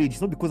open my fridge,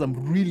 it's not because I'm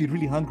really,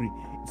 really hungry.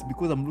 It's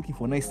because I'm looking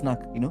for a nice snack,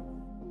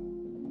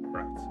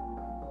 Right.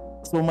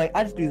 So my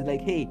attitude is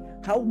like, hey,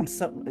 how would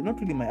not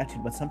really my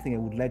attitude, but something I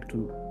would like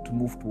to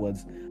move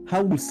towards.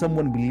 How would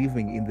someone be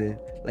living in the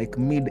like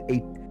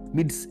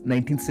mid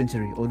 19th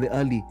century or the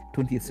early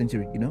 20th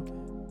century, you know,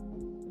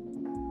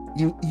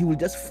 you will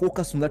just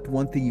focus on that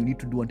one thing you need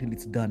to do until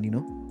it's done, you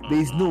know. There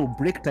is no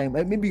break time.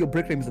 Maybe your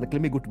break time is like,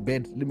 let me go to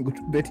bed, you know,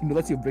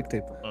 that's your break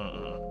time.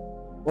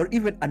 Or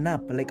even a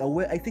nap, like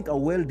I think a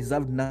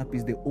well-deserved nap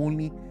is the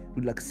only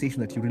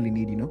relaxation that you really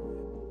need, you know.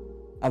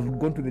 I've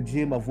gone to the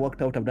gym, I've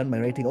worked out, I've done my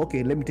writing.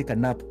 Okay, let me take a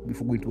nap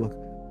before going to work.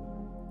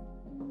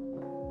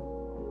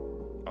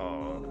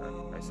 Oh,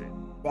 okay. I see.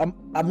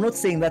 I'm not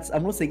saying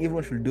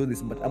everyone should do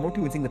this, but I'm not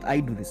even saying that I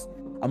do this.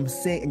 I'm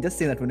just saying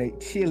that when I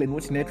chill and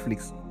watch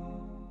Netflix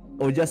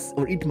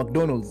or eat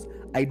McDonald's,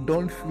 I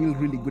don't feel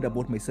really good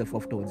about myself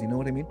afterwards. You know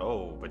what I mean?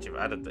 Oh, but you've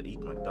added the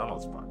eat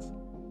McDonald's part.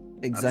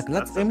 Exactly.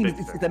 That's I mean,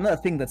 it's another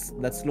thing that's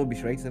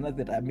snobbish, right? It's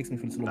another that makes me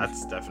feel snobbish.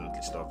 That's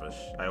definitely snobbish.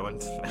 I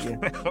won't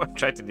Yeah.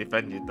 try to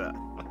defend you there.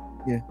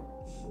 Yeah,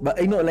 but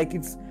you know, like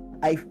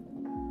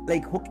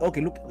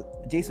okay, look,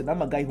 Jason,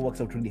 I'm a guy who works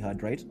out really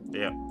hard, right?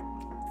 Yeah.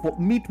 For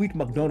me to eat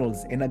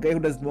McDonald's and a guy who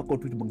doesn't work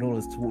out to eat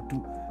McDonald's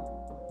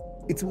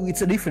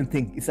it's a different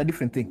thing. It's a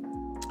different thing.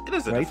 It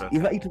is a right? different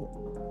If I eat,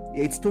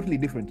 yeah, it's totally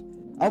different.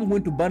 I'm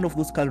going to burn off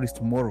those calories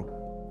tomorrow,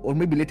 or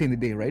maybe later in the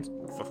day, right?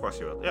 Of course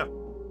you will. Yeah,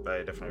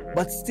 I definitely agree.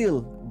 But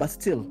still,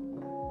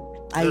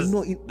 I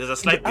know there's a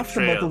slight in the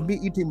aftermath betrayal. of me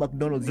eating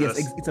McDonald's. Yes,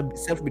 it's a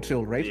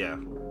self-betrayal, right? Yeah.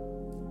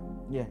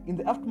 Yeah. In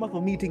the aftermath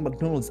of me eating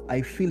McDonald's,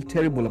 I feel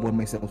terrible about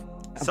myself.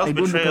 I don't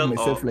look at Self-betrayal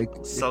myself or like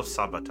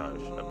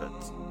self-sabotage a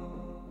bit.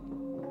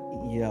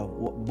 yeah,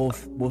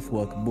 both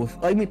work. Both.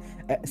 I mean,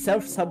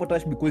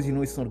 self-sabotage because you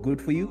know it's not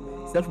good for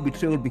you.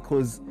 Self-betrayal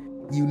because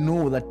you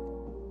know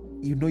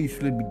you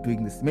shouldn't be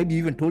doing this. Maybe you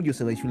even told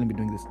yourself that you shouldn't be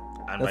doing this.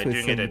 And That's by why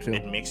it's doing it,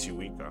 self-betrayal. it makes you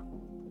weaker.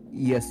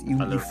 Yes,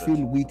 you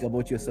feel weak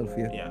about yourself.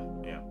 Yeah.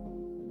 Yeah.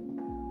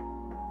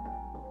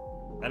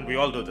 And we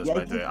all do this, Yeah,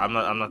 by the way. I'm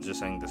not just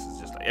saying this is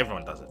just like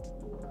everyone does it.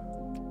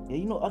 Yeah,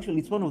 you know, actually,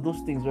 it's one of those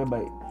things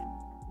whereby,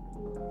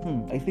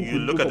 I think You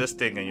look at this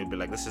thing and you'll be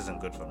like, this isn't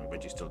good for me,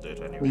 but you still do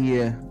it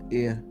anyway.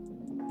 Yeah.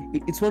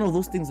 It's one of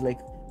those things like,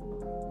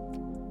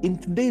 in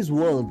today's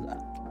world,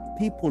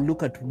 people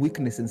look at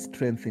weakness and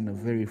strength in a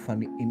very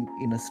funny,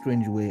 in a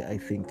strange way. I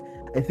think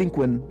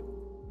when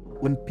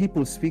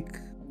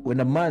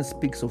a man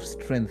speaks of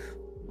strength,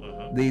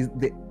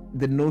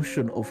 the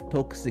notion of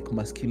toxic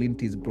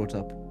masculinity is brought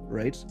up,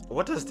 right?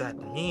 What does that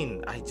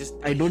mean? I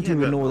don't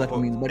even know what that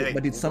means,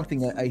 but it's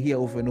something I hear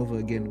over and over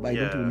again, but I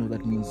don't even know what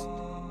that means.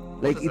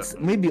 Like, it's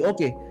maybe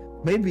okay,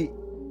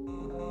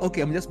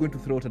 I'm just going to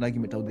throw out an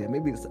argument out there.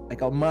 Maybe it's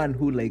like a man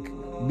who like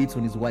beats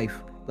on his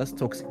wife. That's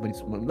toxic, but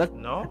it's that.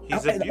 No,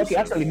 he's abusive. Okay,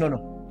 actually,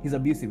 no, he's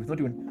abusive. It's not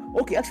even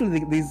okay.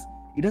 Actually,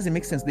 it doesn't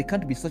make sense. There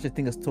can't be such a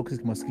thing as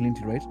toxic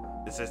masculinity, right?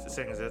 Is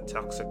it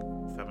toxic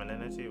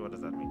femininity? What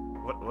does that mean?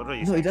 What are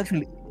you No, saying? it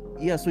actually,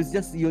 yeah. So it's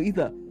just you're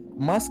either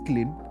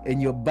masculine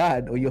and you're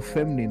bad, or you're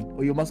feminine,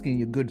 or you're masculine and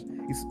you're good.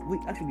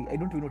 Actually, I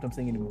don't even know what I'm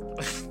saying anymore.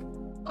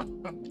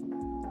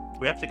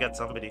 We have to get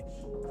somebody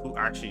who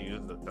actually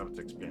used the term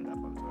to explain that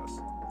one to us.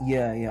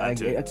 Yeah, I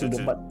to actually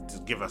don't, but to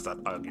give us that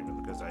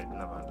argument, because I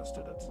never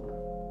understood it.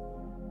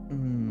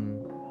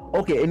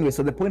 Okay, anyway,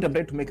 so the point I'm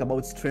trying to make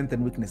about strength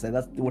and weakness,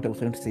 that's what I was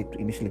trying to say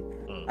initially.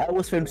 I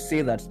was trying to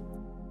say that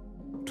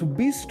to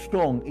be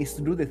strong is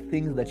to do the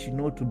things that you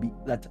know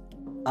that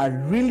are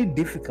really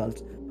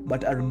difficult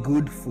but are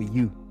good for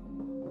you.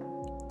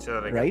 Say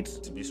that again. Right?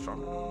 To be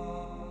strong.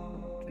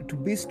 To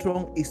be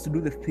strong is to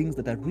do the things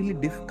that are really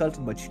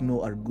difficult but you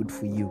know are good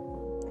for you.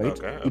 Right?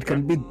 Okay. It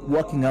can be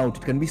working out,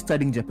 it can be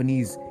studying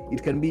Japanese,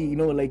 it can be, you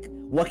know, like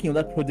working on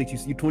that project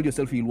you told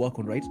yourself you'll work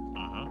on, right?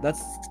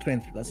 That's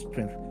strength.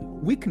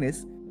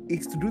 Weakness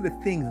is to do the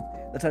things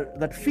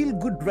that feel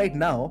good right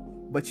now,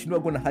 but you know are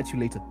going to hurt you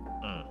later.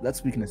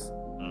 That's weakness.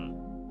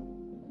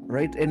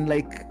 Right? And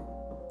like,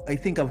 I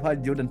think I've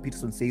heard Jordan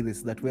Peterson say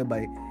this, that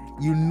whereby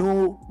you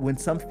know when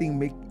something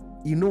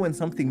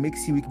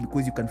makes you weak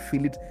because you can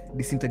feel it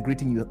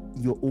disintegrating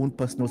your own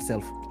personal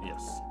self.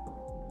 Yes.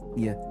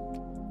 Yeah.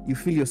 You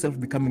feel yourself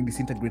becoming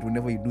disintegrated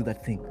whenever you do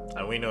that thing.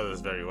 And we know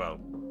this very well.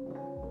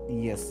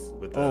 Yes.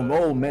 With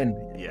Oh man.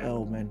 Yeah.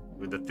 Oh man.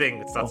 With the thing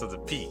that starts with a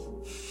P.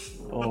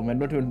 Oh man,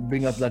 don't even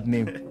bring up that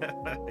name.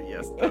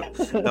 Yes,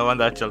 the one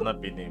that shall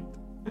not be named.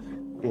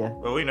 Yeah.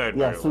 But we know it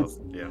Yeah, very so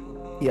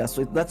well. Yeah,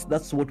 so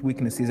that's what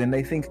weakness is. And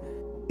I think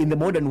in the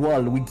modern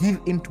world we give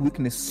into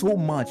weakness so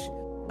much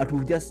that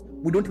we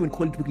don't even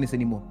call it weakness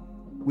anymore.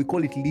 We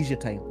call it leisure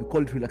time. We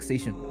call it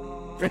relaxation.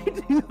 Right?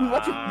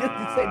 What you just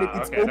decided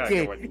it's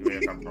okay. Where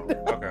you come from.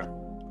 Okay.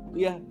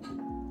 Yeah.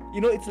 You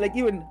know, it's like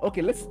even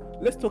okay, let's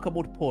talk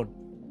about porn.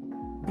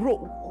 Bro,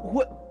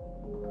 what?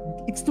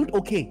 It's not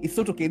okay. It's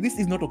not okay. This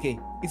is not okay.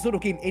 It's not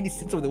okay in any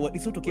sense of the word.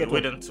 It's not okay We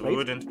at all. We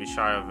wouldn't be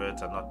shy of it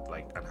and not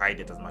and hide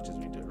it as much as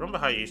we do. Remember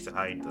how you used to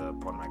hide the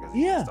porn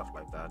magazines and stuff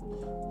like that?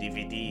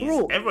 DVDs.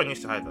 Bro, everyone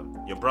used to hide them.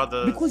 Your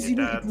brothers, because your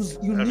you dads,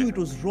 knew it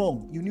was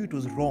wrong. You knew it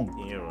was wrong.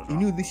 You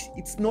knew this.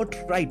 It's not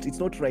right. It's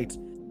not right.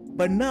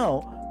 But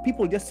now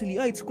people just tell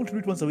you, it's cool to do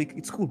it once a week.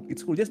 It's cool.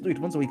 Just do it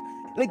once a week.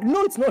 Like,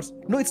 no, it's not.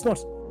 No, it's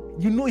not.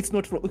 You know it's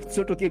not wrong. It's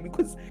not okay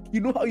because you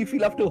know how you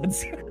feel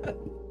afterwards.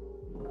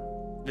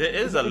 There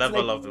is a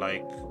level of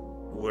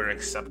we're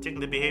accepting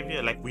the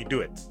behavior, like we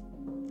do it.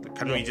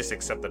 Can we just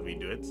accept that we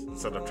do it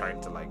instead of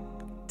trying to like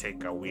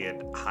take a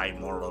weird high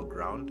moral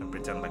ground and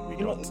pretend like we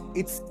don't?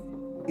 It's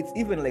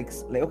even like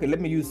okay, let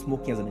me use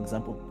smoking as an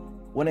example.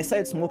 When I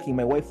started smoking,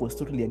 my wife was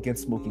totally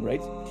against smoking,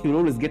 right? She would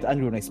always get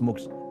angry when I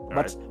smoked.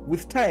 But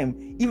with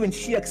time, even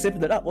she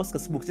accepted that Oscar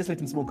smokes, just let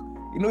him smoke.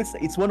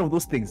 It's one of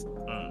those things.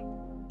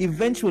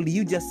 Eventually,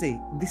 you just say,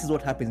 this is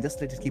what happens, just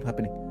let it keep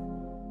happening.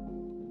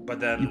 But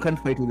then you can't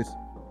fight with it.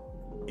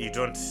 You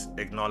don't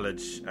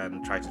acknowledge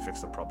and try to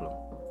fix the problem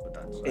with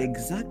that. Right?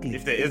 Exactly.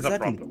 If there is a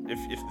problem.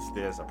 If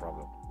there is a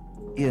problem.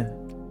 Yeah.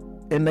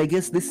 And I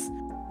guess this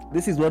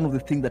is one of the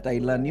things that I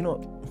learned.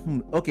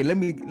 Okay, let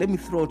me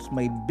throw out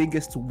my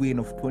biggest win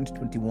of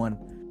 2021.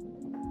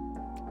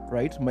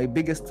 Right, my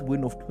biggest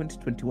win of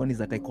 2021 is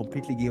that I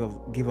completely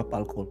gave up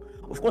alcohol.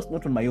 Of course,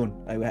 not on my own.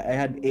 I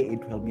had AA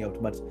to help me out,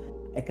 but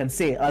I can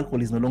say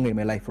alcohol is no longer in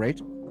my life, right?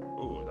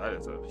 Oh, that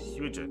is a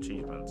huge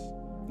achievement.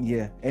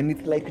 Yeah, and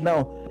it's like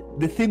now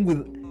the thing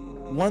with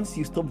once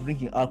you stop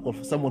drinking alcohol,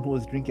 for someone who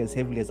was drinking as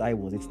heavily as I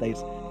was, it's like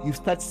you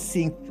start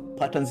seeing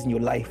patterns in your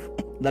life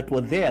that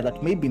were there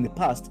that maybe in the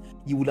past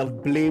you would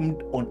have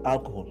blamed on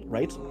alcohol,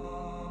 right?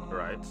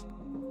 Right.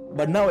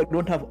 But now I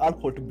don't have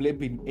alcohol to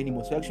blame in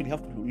anymore, so I actually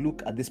have to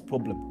look at this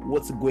problem.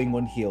 What's going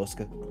on here,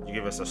 Oscar? You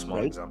give us a small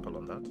example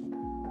on that.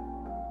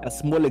 A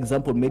small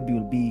example maybe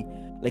will be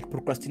like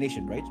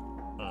procrastination, right?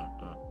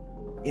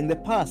 In the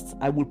past,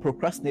 I would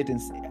procrastinate and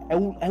I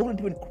wouldn't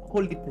even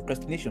call it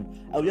procrastination.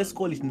 I would just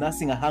call it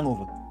nursing a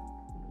hangover.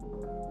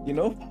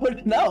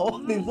 But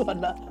now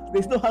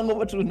there's no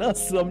hangover to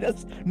nurse, so I'm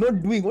just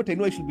not doing what I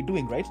know I should be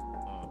doing, right?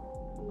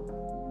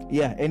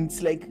 Yeah, and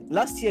it's like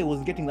last year I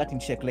was getting that in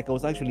check. Like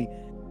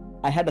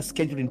I had a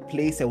schedule in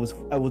place. I was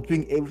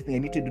doing everything I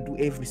needed to do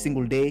every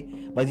single day.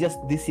 But just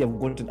this year I've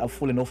gotten off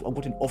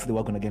the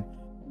wagon again.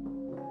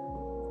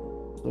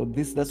 So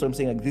that's what I'm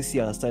saying. Like this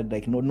year I started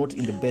like not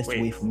in the best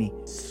way for me.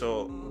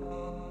 So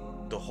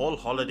the whole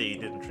holiday you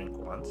didn't drink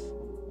once?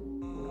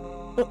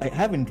 No, I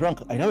haven't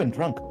drunk.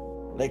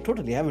 Like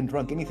totally, I haven't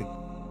drunk anything.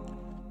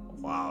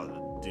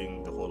 Wow,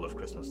 doing the whole of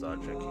Christmas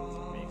without drinking is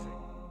amazing.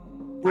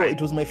 Bro,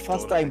 it was my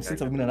first time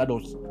since I've been an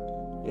adult.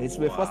 Yeah, it's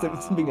my first time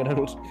since being an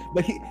adult.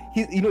 But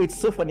it's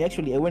so funny.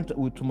 Actually, I went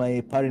to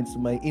my parents,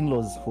 my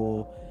in-laws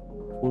for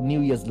New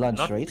Year's lunch,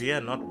 not right? Not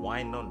beer, not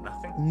wine, no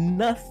nothing.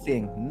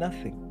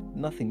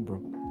 Nothing, bro.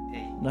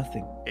 Hey.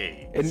 Nothing.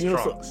 Hey. And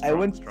strong,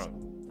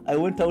 I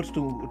went out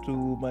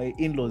to my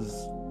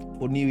in-laws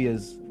for New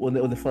Year's on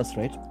the first,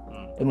 right?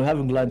 And we're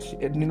having lunch,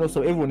 and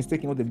so everyone is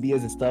taking out the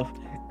beers and stuff.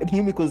 And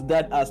him, because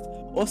Dad asked,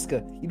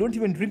 Oscar, you don't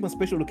even drink on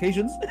special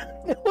occasions?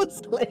 I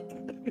was like,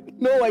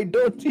 no, I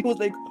don't. He was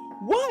like,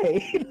 why?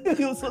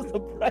 He was so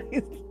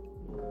surprised.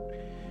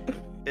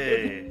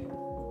 Hey.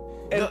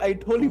 And I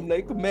told him,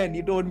 like, man,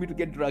 you don't want me to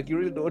get drunk. You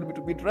really don't want me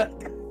to be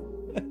drunk.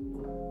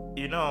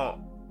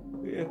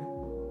 Yeah.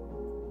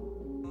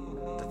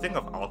 The thing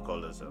of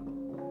alcoholism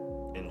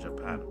in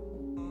Japan,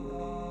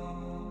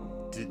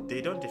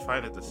 they don't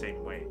define it the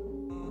same way,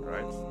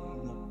 right?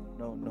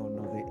 No.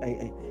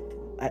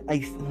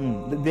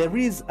 There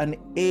is an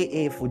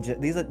AA for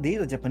there is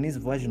a Japanese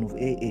version of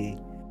AA,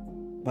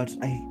 but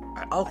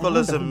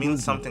alcoholism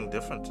means something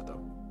different to them.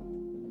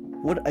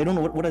 What I don't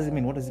know. What does it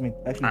mean? What does it mean?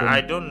 Actually,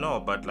 I don't know,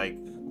 but like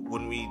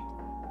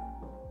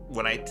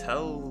when I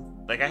tell,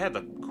 like I had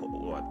I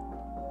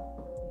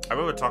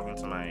remember talking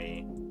to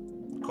my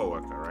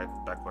co-worker, right,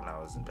 back when I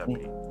was in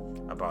Pepe,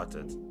 about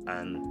it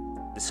and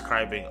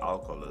describing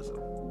alcoholism.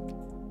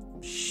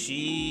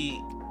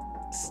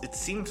 It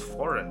seemed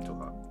foreign to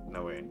her in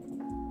a way.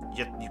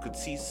 Yet you could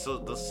see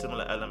those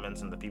similar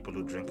elements in the people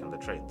who drink in the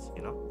trades,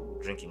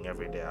 drinking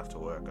every day after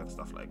work and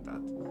stuff like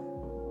that.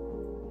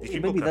 These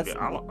people can be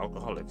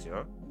alcoholics,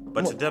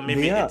 but to them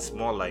maybe it's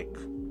more like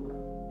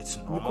it's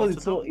normal.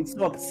 Because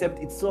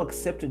it's so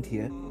accepted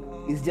here.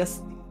 It's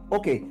just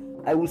okay.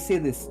 I will say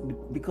this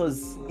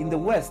because in the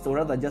West, or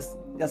rather just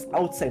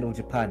outside of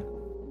Japan,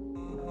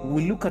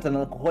 we look at an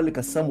alcoholic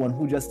as someone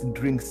who just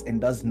drinks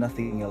and does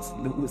nothing else.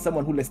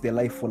 Someone who lets their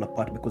life fall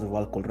apart because of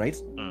alcohol, right?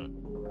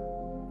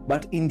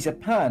 But in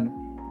Japan,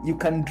 you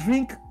can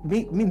drink. I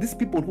mean, these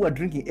people who are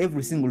drinking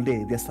every single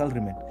day, they're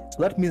salarymen.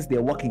 So that means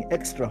they're working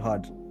extra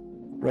hard,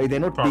 right? They're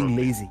not being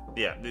lazy.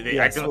 Yeah, they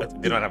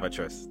don't have a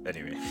choice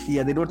anyway.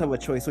 Yeah, they don't have a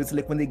choice. So it's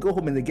like when they go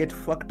home and they get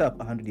fucked up,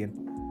 100 yen.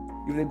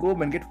 If they go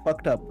home and get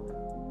fucked up,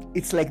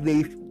 it's like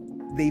they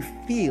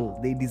feel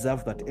they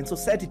deserve that, and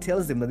society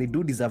tells them that they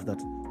do deserve that.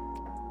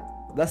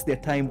 That's their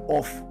time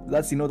off.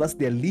 That's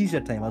their leisure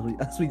time,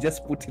 as we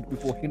just put it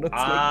before.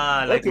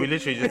 Like we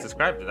literally just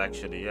described it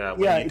actually. Yeah,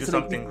 when you do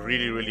something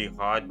really, really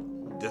hard,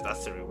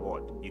 that's the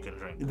reward. You can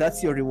drink.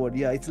 That's your reward.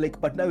 Yeah, it's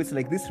like, but now it's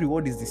like this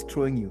reward is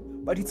destroying you,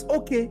 but it's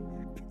okay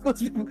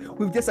because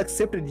we've just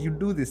accepted you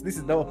do this. This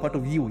is now a part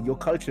of you, your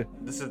culture.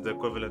 This is the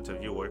equivalent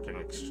of you working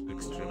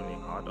extremely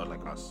hard, or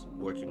like us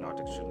working out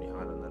extremely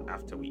hard, and then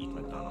after we eat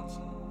McDonald's.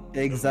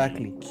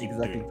 Exactly. Keep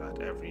doing that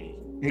every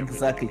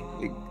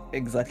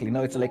Exactly.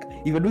 Now it's like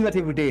if you're doing that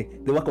every day,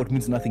 the workout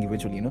means nothing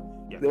eventually.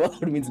 Yeah. The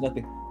workout means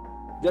nothing.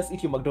 Just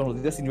eat your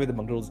McDonald's. Just enjoy the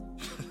McDonald's.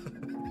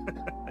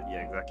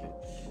 exactly.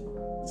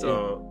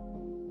 So,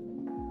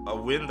 a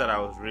win that I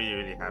was really,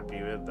 really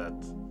happy with that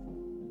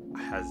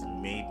has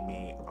made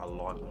me a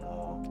lot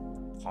more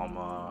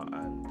calmer,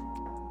 and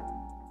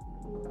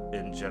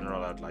in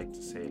general, I'd like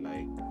to say,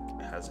 like,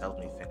 has helped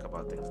me think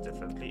about things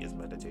differently is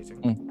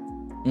meditating.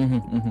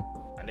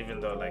 And even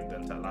though, like, the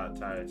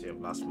entirety of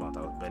last month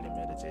I was barely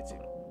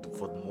meditating,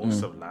 for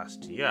most of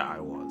last year I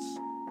was.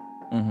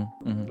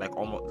 Like,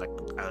 almost, like,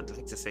 I would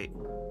like to say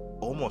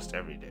almost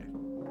every day.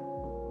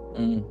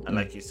 And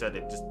like you said,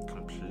 it just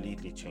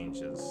completely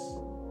changes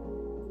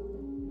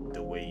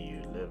the way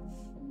you live.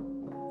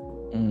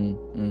 And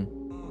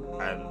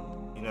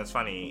you know, it's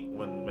funny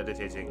when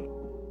meditating,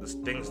 there's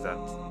things that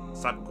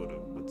Sadhguru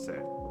would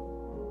say.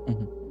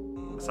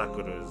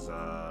 Sadhguru is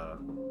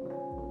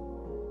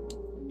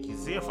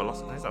he's a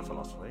philosopher. He's not a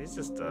philosopher. He's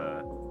just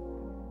a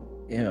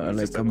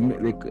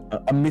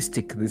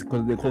mystic. They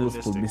call those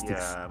called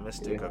mystics. Yeah,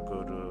 mystic, a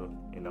guru.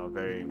 You know,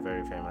 very,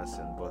 very famous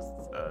in both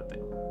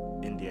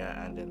India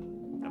and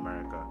in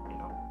America. You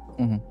know,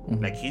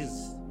 like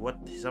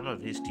some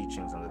of his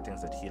teachings and the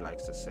things that he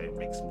likes to say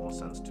makes more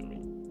sense to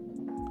me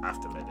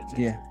after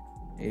meditating. Yeah.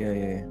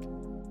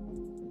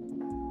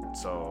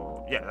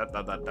 So yeah,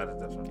 that is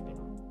definitely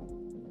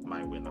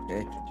my win of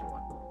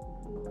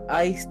 2021.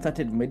 I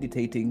started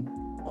meditating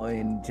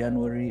in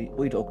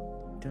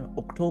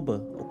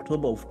October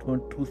of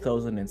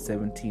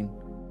 2017.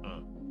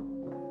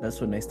 That's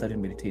when I started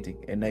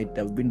meditating, and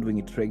I've been doing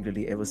it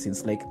regularly ever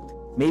since. Like,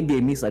 maybe I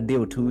miss a day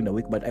or two in a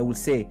week, but I will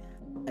say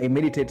I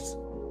meditate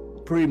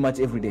pretty much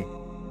every day.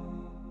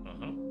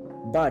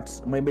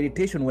 But my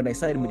meditation, when I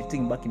started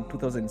meditating back in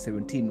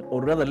 2017,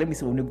 or rather, let me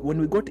say, when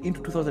we got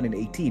into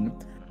 2018,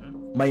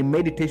 my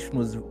meditation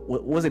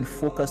wasn't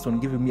focused on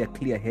giving me a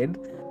clear head.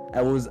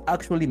 I was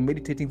actually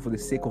meditating for the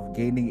sake of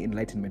gaining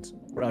enlightenment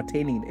or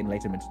attaining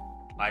enlightenment.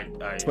 I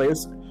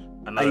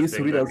used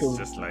to read out of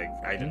just like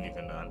I don't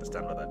even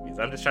understand what that means.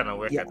 I'm just trying to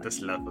work at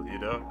this level, you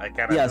know. I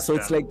can't. Yeah, so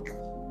it's like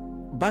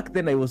back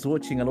then I was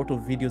watching a lot of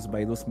videos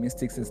by those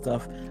mystics and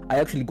stuff. I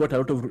actually got a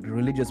lot of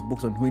religious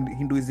books on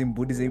Hinduism,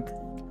 Buddhism.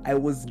 I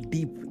was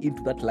deep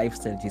into that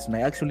lifestyle, Jason.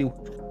 I actually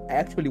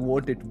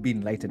wanted to be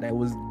enlightened. I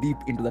was deep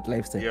into that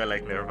lifestyle. You're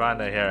like,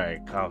 Nirvana, here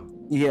I come.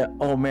 Yeah.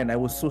 Oh man, I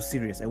was so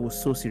serious. I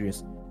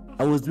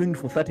was doing it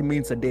for 30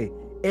 minutes a day,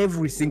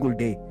 every single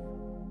day.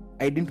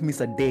 I didn't miss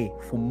a day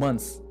for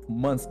months,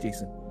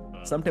 Jason.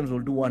 Sometimes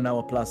we'll do 1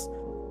 hour plus,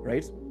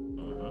 right?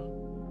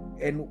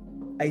 And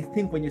I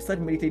think when you start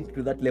meditating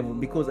to that level,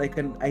 because I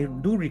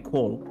do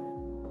recall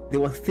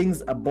there were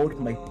things about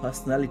my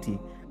personality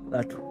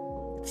that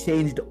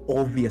changed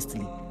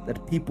obviously,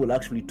 that people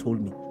actually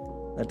told me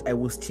that I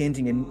was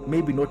changing, and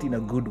maybe not in a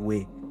good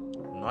way.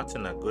 Not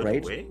in a good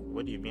way?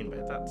 What do you mean by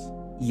that?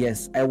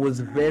 Yes, I was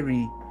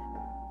very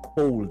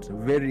cold,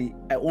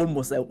 I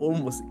almost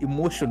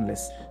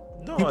emotionless.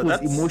 No, people's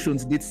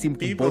emotions did seem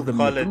to bother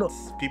me.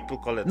 People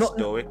call it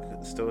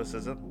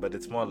stoicism, but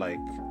it's more like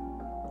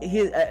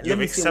you've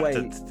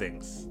accepted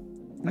things.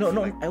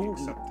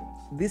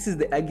 This is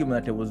the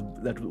argument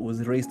that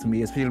was raised to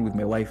me, especially with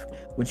my wife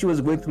when she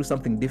was going through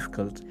something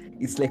difficult.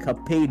 It's like her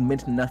pain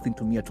meant nothing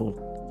to me at all.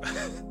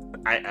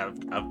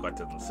 I've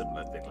gotten a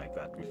similar thing like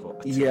that before.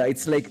 Yeah,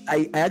 it's like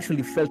I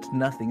actually felt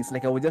nothing. It's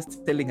like I was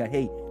just telling her,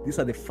 hey, these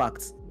are the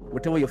facts.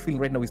 Whatever you're feeling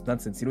right now is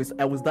nonsense. You know,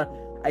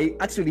 I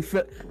actually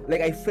felt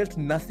like I felt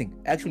nothing.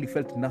 I actually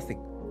felt nothing.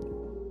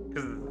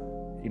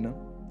 You know,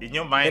 in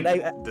your mind,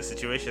 the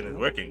situation is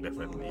working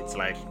differently. It's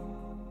like,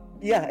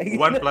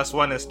 1 +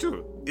 1 is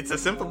 2. It's a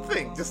simple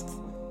thing. Just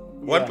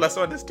 1 +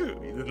 1 is 2.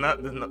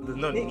 There's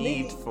no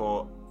need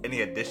for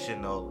any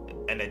additional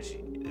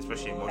energy,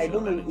 especially emotional. I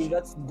don't know energy. if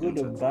that's good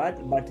or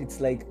bad, but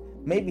it's like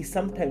maybe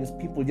sometimes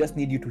people just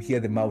need you to hear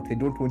them out. They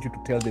don't want you to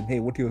tell them,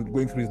 hey, what you're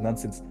going through is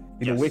nonsense.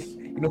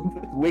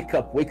 Wake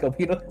up.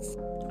 You know.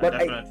 But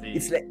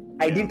it's like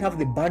I didn't have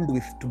the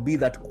bandwidth to be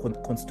that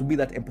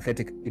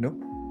empathetic. You know.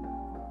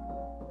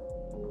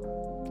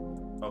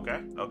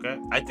 Okay.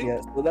 I think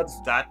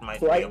that might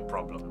be a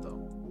problem, though.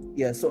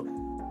 Yeah. So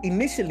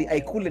initially, I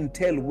couldn't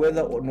tell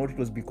whether or not it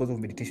was because of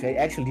meditation. I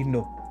actually didn't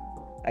know.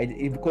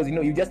 Because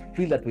you just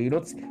feel that way. You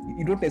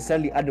don't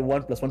necessarily add the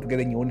 1 + 1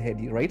 together in your own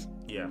head, right?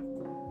 Yeah.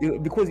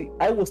 Because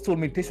I was told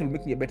meditation will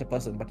make me a better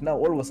person, but now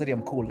all of a sudden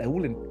I'm cold. I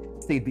wouldn't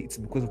say it's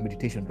because of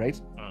meditation, right?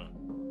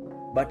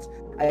 But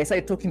I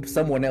started talking to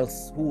someone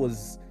else who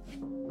was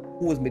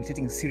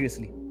meditating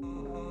seriously,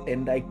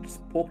 and I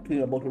spoke to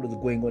him about what was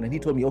going on, and he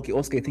told me, okay,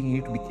 Oscar, I think you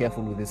need to be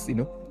careful with this, you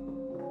know.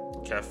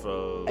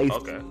 Careful.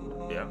 Okay.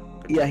 Yeah.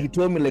 Yeah, he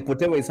told me, like,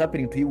 whatever is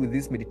happening to you with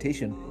this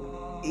meditation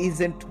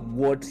isn't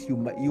what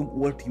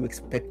you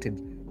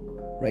expected,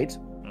 right?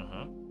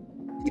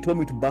 He told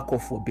me to back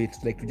off for a bit,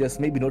 like to just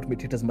maybe not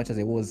meditate as much as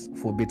I was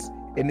for a bit.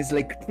 And it's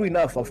like, true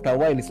enough, after a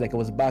while, it's like I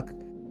was back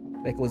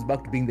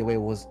to being the way I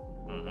was.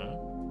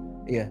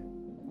 Yeah.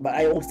 But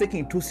I was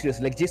taking it too serious.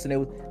 Like, Jason,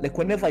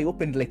 whenever I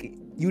opened like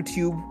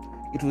YouTube,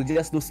 it was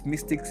just those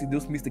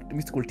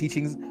mystical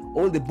teachings.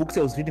 All the books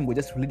I was reading were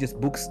just religious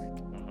books.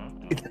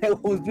 I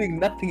was doing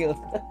nothing else.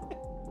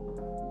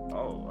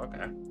 Oh,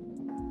 okay.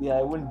 Yeah,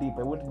 I went deep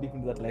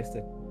into that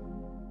lifestyle.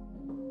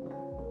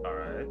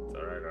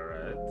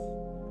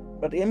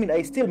 But I mean,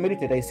 I still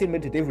meditate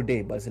every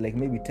day, but it's like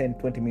maybe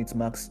 10-20 minutes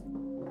max.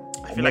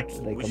 I feel like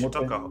we should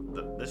talk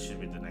about this. Should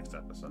be the next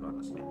episode,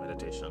 honestly.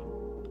 Meditation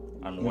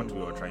and what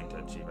we were trying to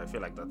achieve. I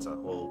feel like that's a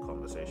whole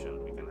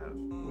conversation we can have.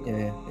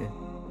 Yeah.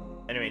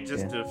 Anyway,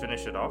 just to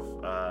finish it off,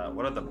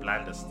 what are the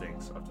blandest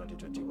things of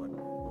 2021?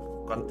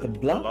 We've got the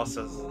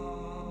losses,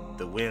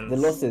 the wins. The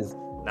losses.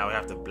 Now we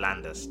have the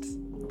blandest,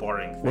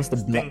 boring things. What's the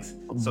things?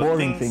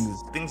 Boring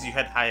things? Things you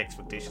had high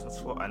expectations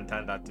for and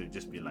turned out to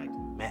just be like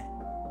meh.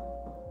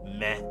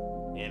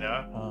 You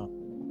know?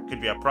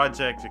 Could be a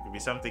project, it could be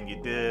something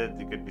you did,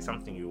 it could be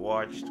something you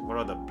watched. What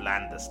are the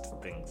blandest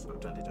things of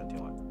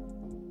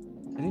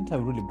 2021? I didn't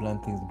have really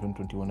bland things in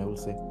 2021, I will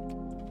say.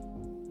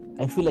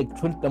 I feel like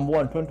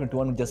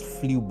 2021 just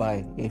flew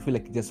by. I feel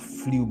like it just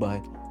flew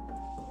by.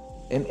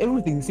 And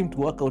everything seemed to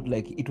work out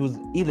like it was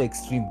either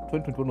extreme.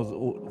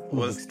 2021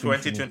 was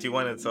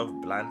 2021 itself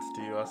bland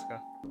to you,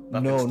 Oscar?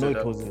 No,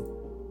 it wasn't.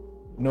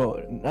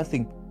 No,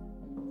 nothing.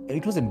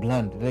 It wasn't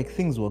bland. Like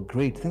things were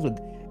great. Things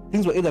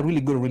were either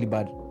really good or really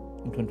bad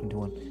in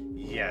 2021.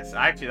 Yes,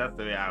 actually, that's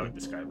the way I would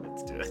describe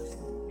it too.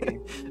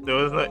 There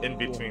was no in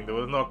between. There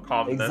was no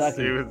calmness.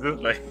 Exactly. It was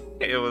just like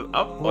it was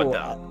up or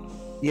down.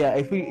 Yeah,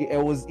 I feel I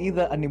was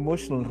either an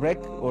emotional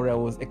wreck or I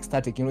was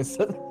ecstatic. You know,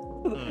 so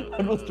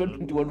that was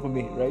 2021 for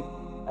me, right?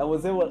 I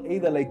was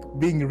either like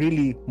being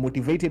really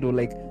motivated or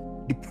like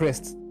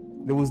depressed.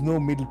 There was no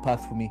middle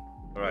path for me.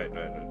 Right.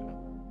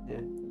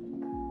 Yeah.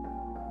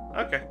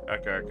 Okay.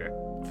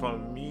 For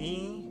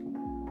me,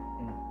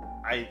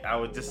 I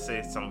would just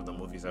say some of the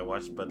movies I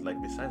watched, but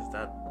like besides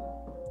that,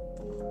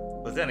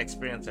 was there an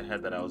experience I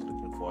had that I was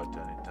looking forward to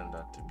and it turned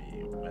out to be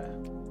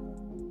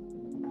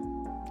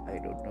I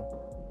don't know.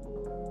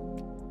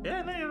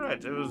 Yeah, no, you're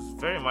right. It was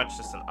very much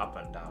just an up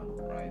and down,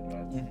 right?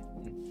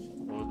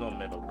 There was no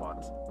middle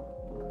part.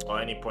 Or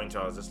any point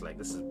where I was just like,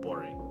 this is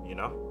boring, you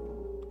know?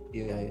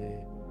 Yeah.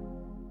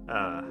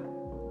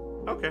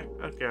 Okay.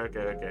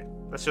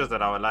 That shows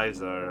that our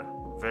lives are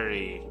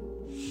very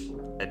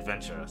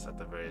adventurous at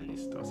the very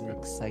least.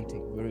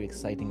 Very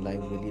exciting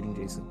lives we're leading,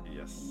 Jason.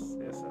 Yes.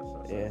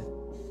 Yeah.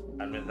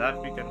 And with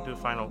that, we can do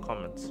final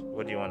comments.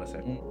 What do you want to say?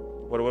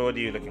 What are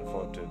you looking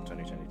forward to in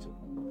 2022?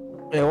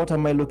 Yeah, what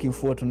am I looking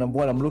forward to? Number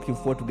one, I'm looking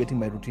forward to getting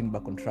my routine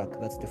back on track.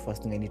 That's the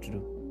first thing I need to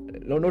do.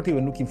 No, not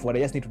even looking forward.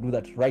 I just need to do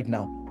that right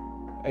now.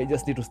 I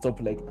just need to stop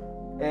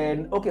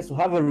so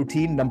have a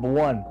routine. Number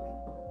one,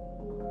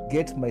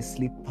 get my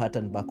sleep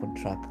pattern back on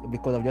track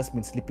because I've just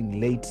been sleeping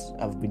late.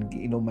 I've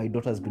been, my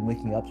daughter's been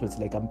waking up, so it's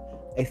like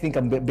I think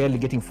I'm barely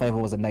getting 5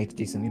 hours a night,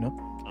 Jason.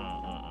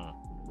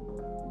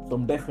 So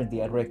I'm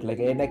definitely at wreck.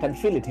 And I can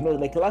feel it.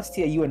 Like last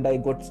year, you and I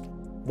got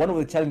one of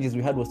the challenges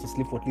we had was to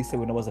sleep for at least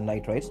 7 hours a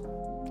night, right?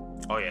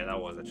 Oh yeah,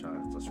 that was a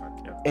challenge. That's right.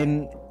 Yeah.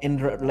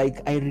 And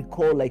like I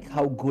recall like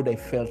how good I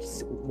felt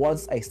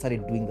once I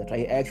started doing that.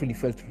 I actually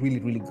felt really,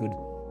 really good.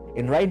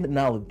 And right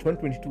now,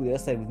 2022, the other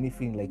side with me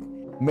feeling like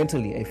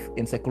mentally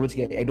and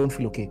psychologically, I don't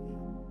feel okay.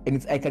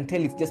 And I can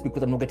tell it's just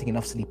because I'm not getting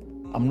enough sleep.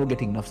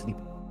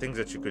 Things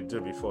that you could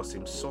do before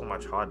seem so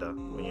much harder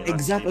when you're not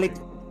exactly.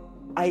 sleeping.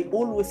 I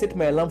always set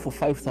my alarm for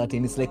 5:30,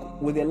 and it's like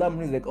when the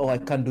alarm is like, oh, I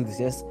can't do this.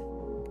 Just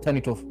turn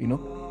it off.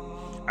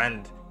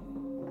 And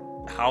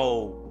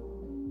how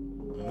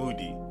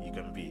moody you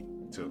can be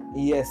too.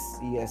 Yes.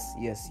 You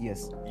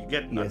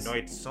get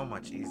annoyed so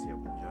much easier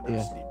when you're not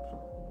asleep.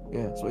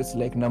 Yeah, so it's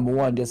like number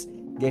one, just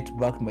get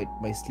back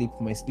my sleep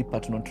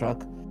pattern on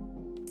track.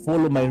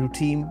 Follow my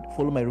routine,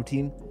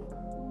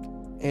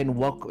 and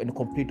work and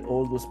complete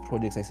all those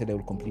projects I said I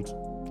will complete.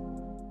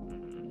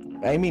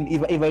 I mean,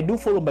 if I do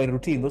follow my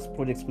routine, those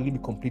projects will be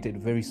completed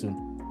very soon.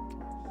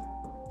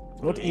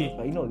 Not if,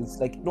 it's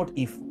like not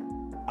if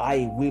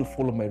I will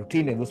follow my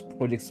routine and those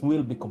projects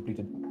will be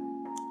completed.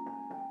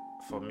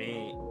 For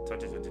me,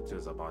 2022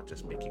 is about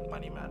just making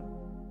money, man.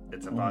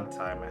 It's about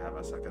time I have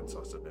a second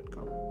source of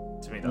income.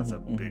 To me, that's a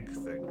big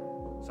thing.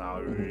 So I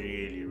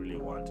really, really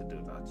want to do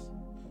that.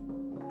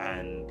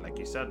 And like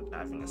you said,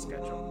 having a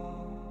schedule.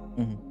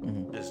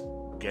 Just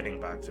getting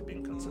back to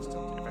being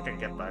consistent. If I can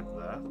get back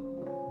there,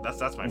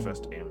 that's my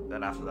first aim.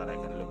 Then after that, I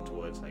can look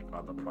towards like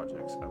other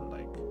projects and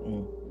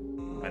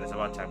and it's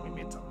about time we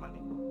made some money,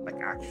 like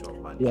actual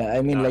money. Yeah,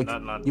 I mean,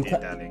 not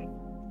dilly-dallying.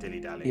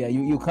 Yeah,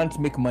 you can't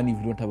make money if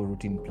you don't have a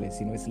routine in place.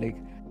 It's like,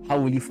 how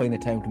will you find the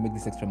time to make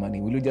this extra money?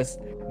 Will you just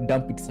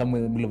dump it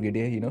somewhere in the middle of your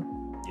day?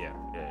 Yeah.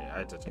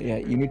 I totally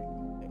agree.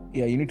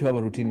 You need to have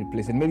a routine in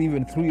place, and maybe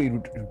even through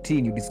your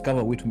routine, you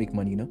discover a way to make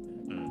money.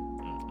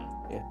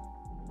 Yeah.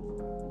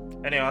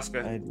 Anyway,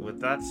 Oscar, with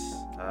that,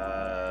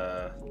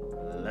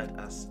 let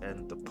us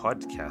end the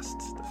podcast.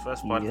 The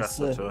first podcast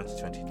of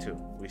 2022.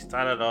 We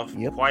started off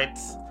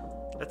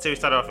let's say we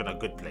started off in a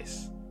good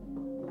place.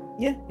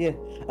 Yeah.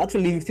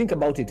 Actually, if you think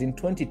about it, in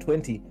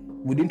 2020,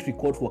 we didn't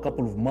record for a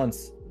couple of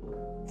months.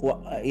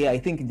 I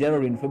think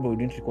January and February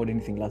we didn't record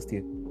anything last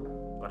year.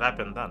 What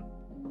happened then?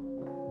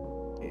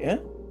 Yeah.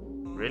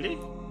 Really?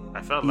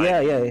 I felt like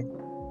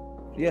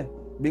yeah.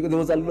 Because there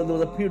was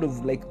a period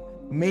of like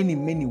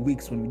many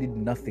weeks when we did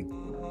nothing.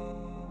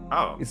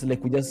 Oh. It's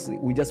like we just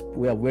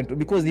went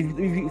because if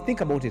you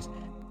think about it,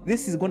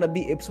 this is gonna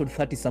be episode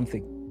 30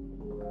 something.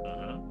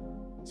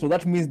 Mhm. So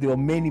that means there were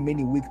many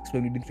weeks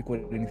when we didn't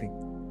record anything.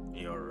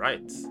 You're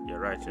right. You're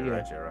right. You're Yeah.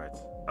 right. You're right.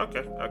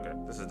 Okay.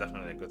 This is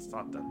definitely a good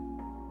start then.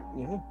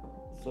 Yeah.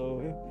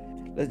 So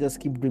let's just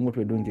keep doing what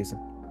we're doing, Jason.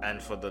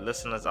 And for the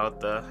listeners out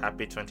there,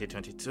 happy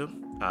 2022.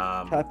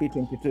 Happy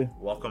 22.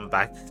 Welcome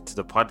back to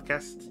the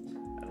podcast,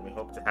 and we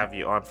hope to have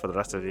you on for the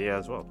rest of the year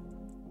as well.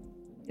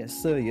 Yes,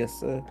 sir. Yes,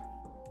 sir.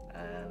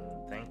 And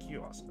thank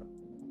you, Oscar.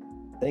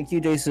 Thank you,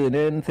 Jason,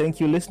 and thank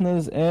you,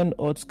 listeners. And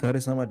Otskar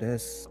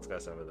Samades.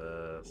 Let's go over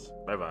this.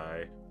 Bye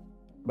bye.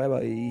 Bye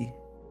bye.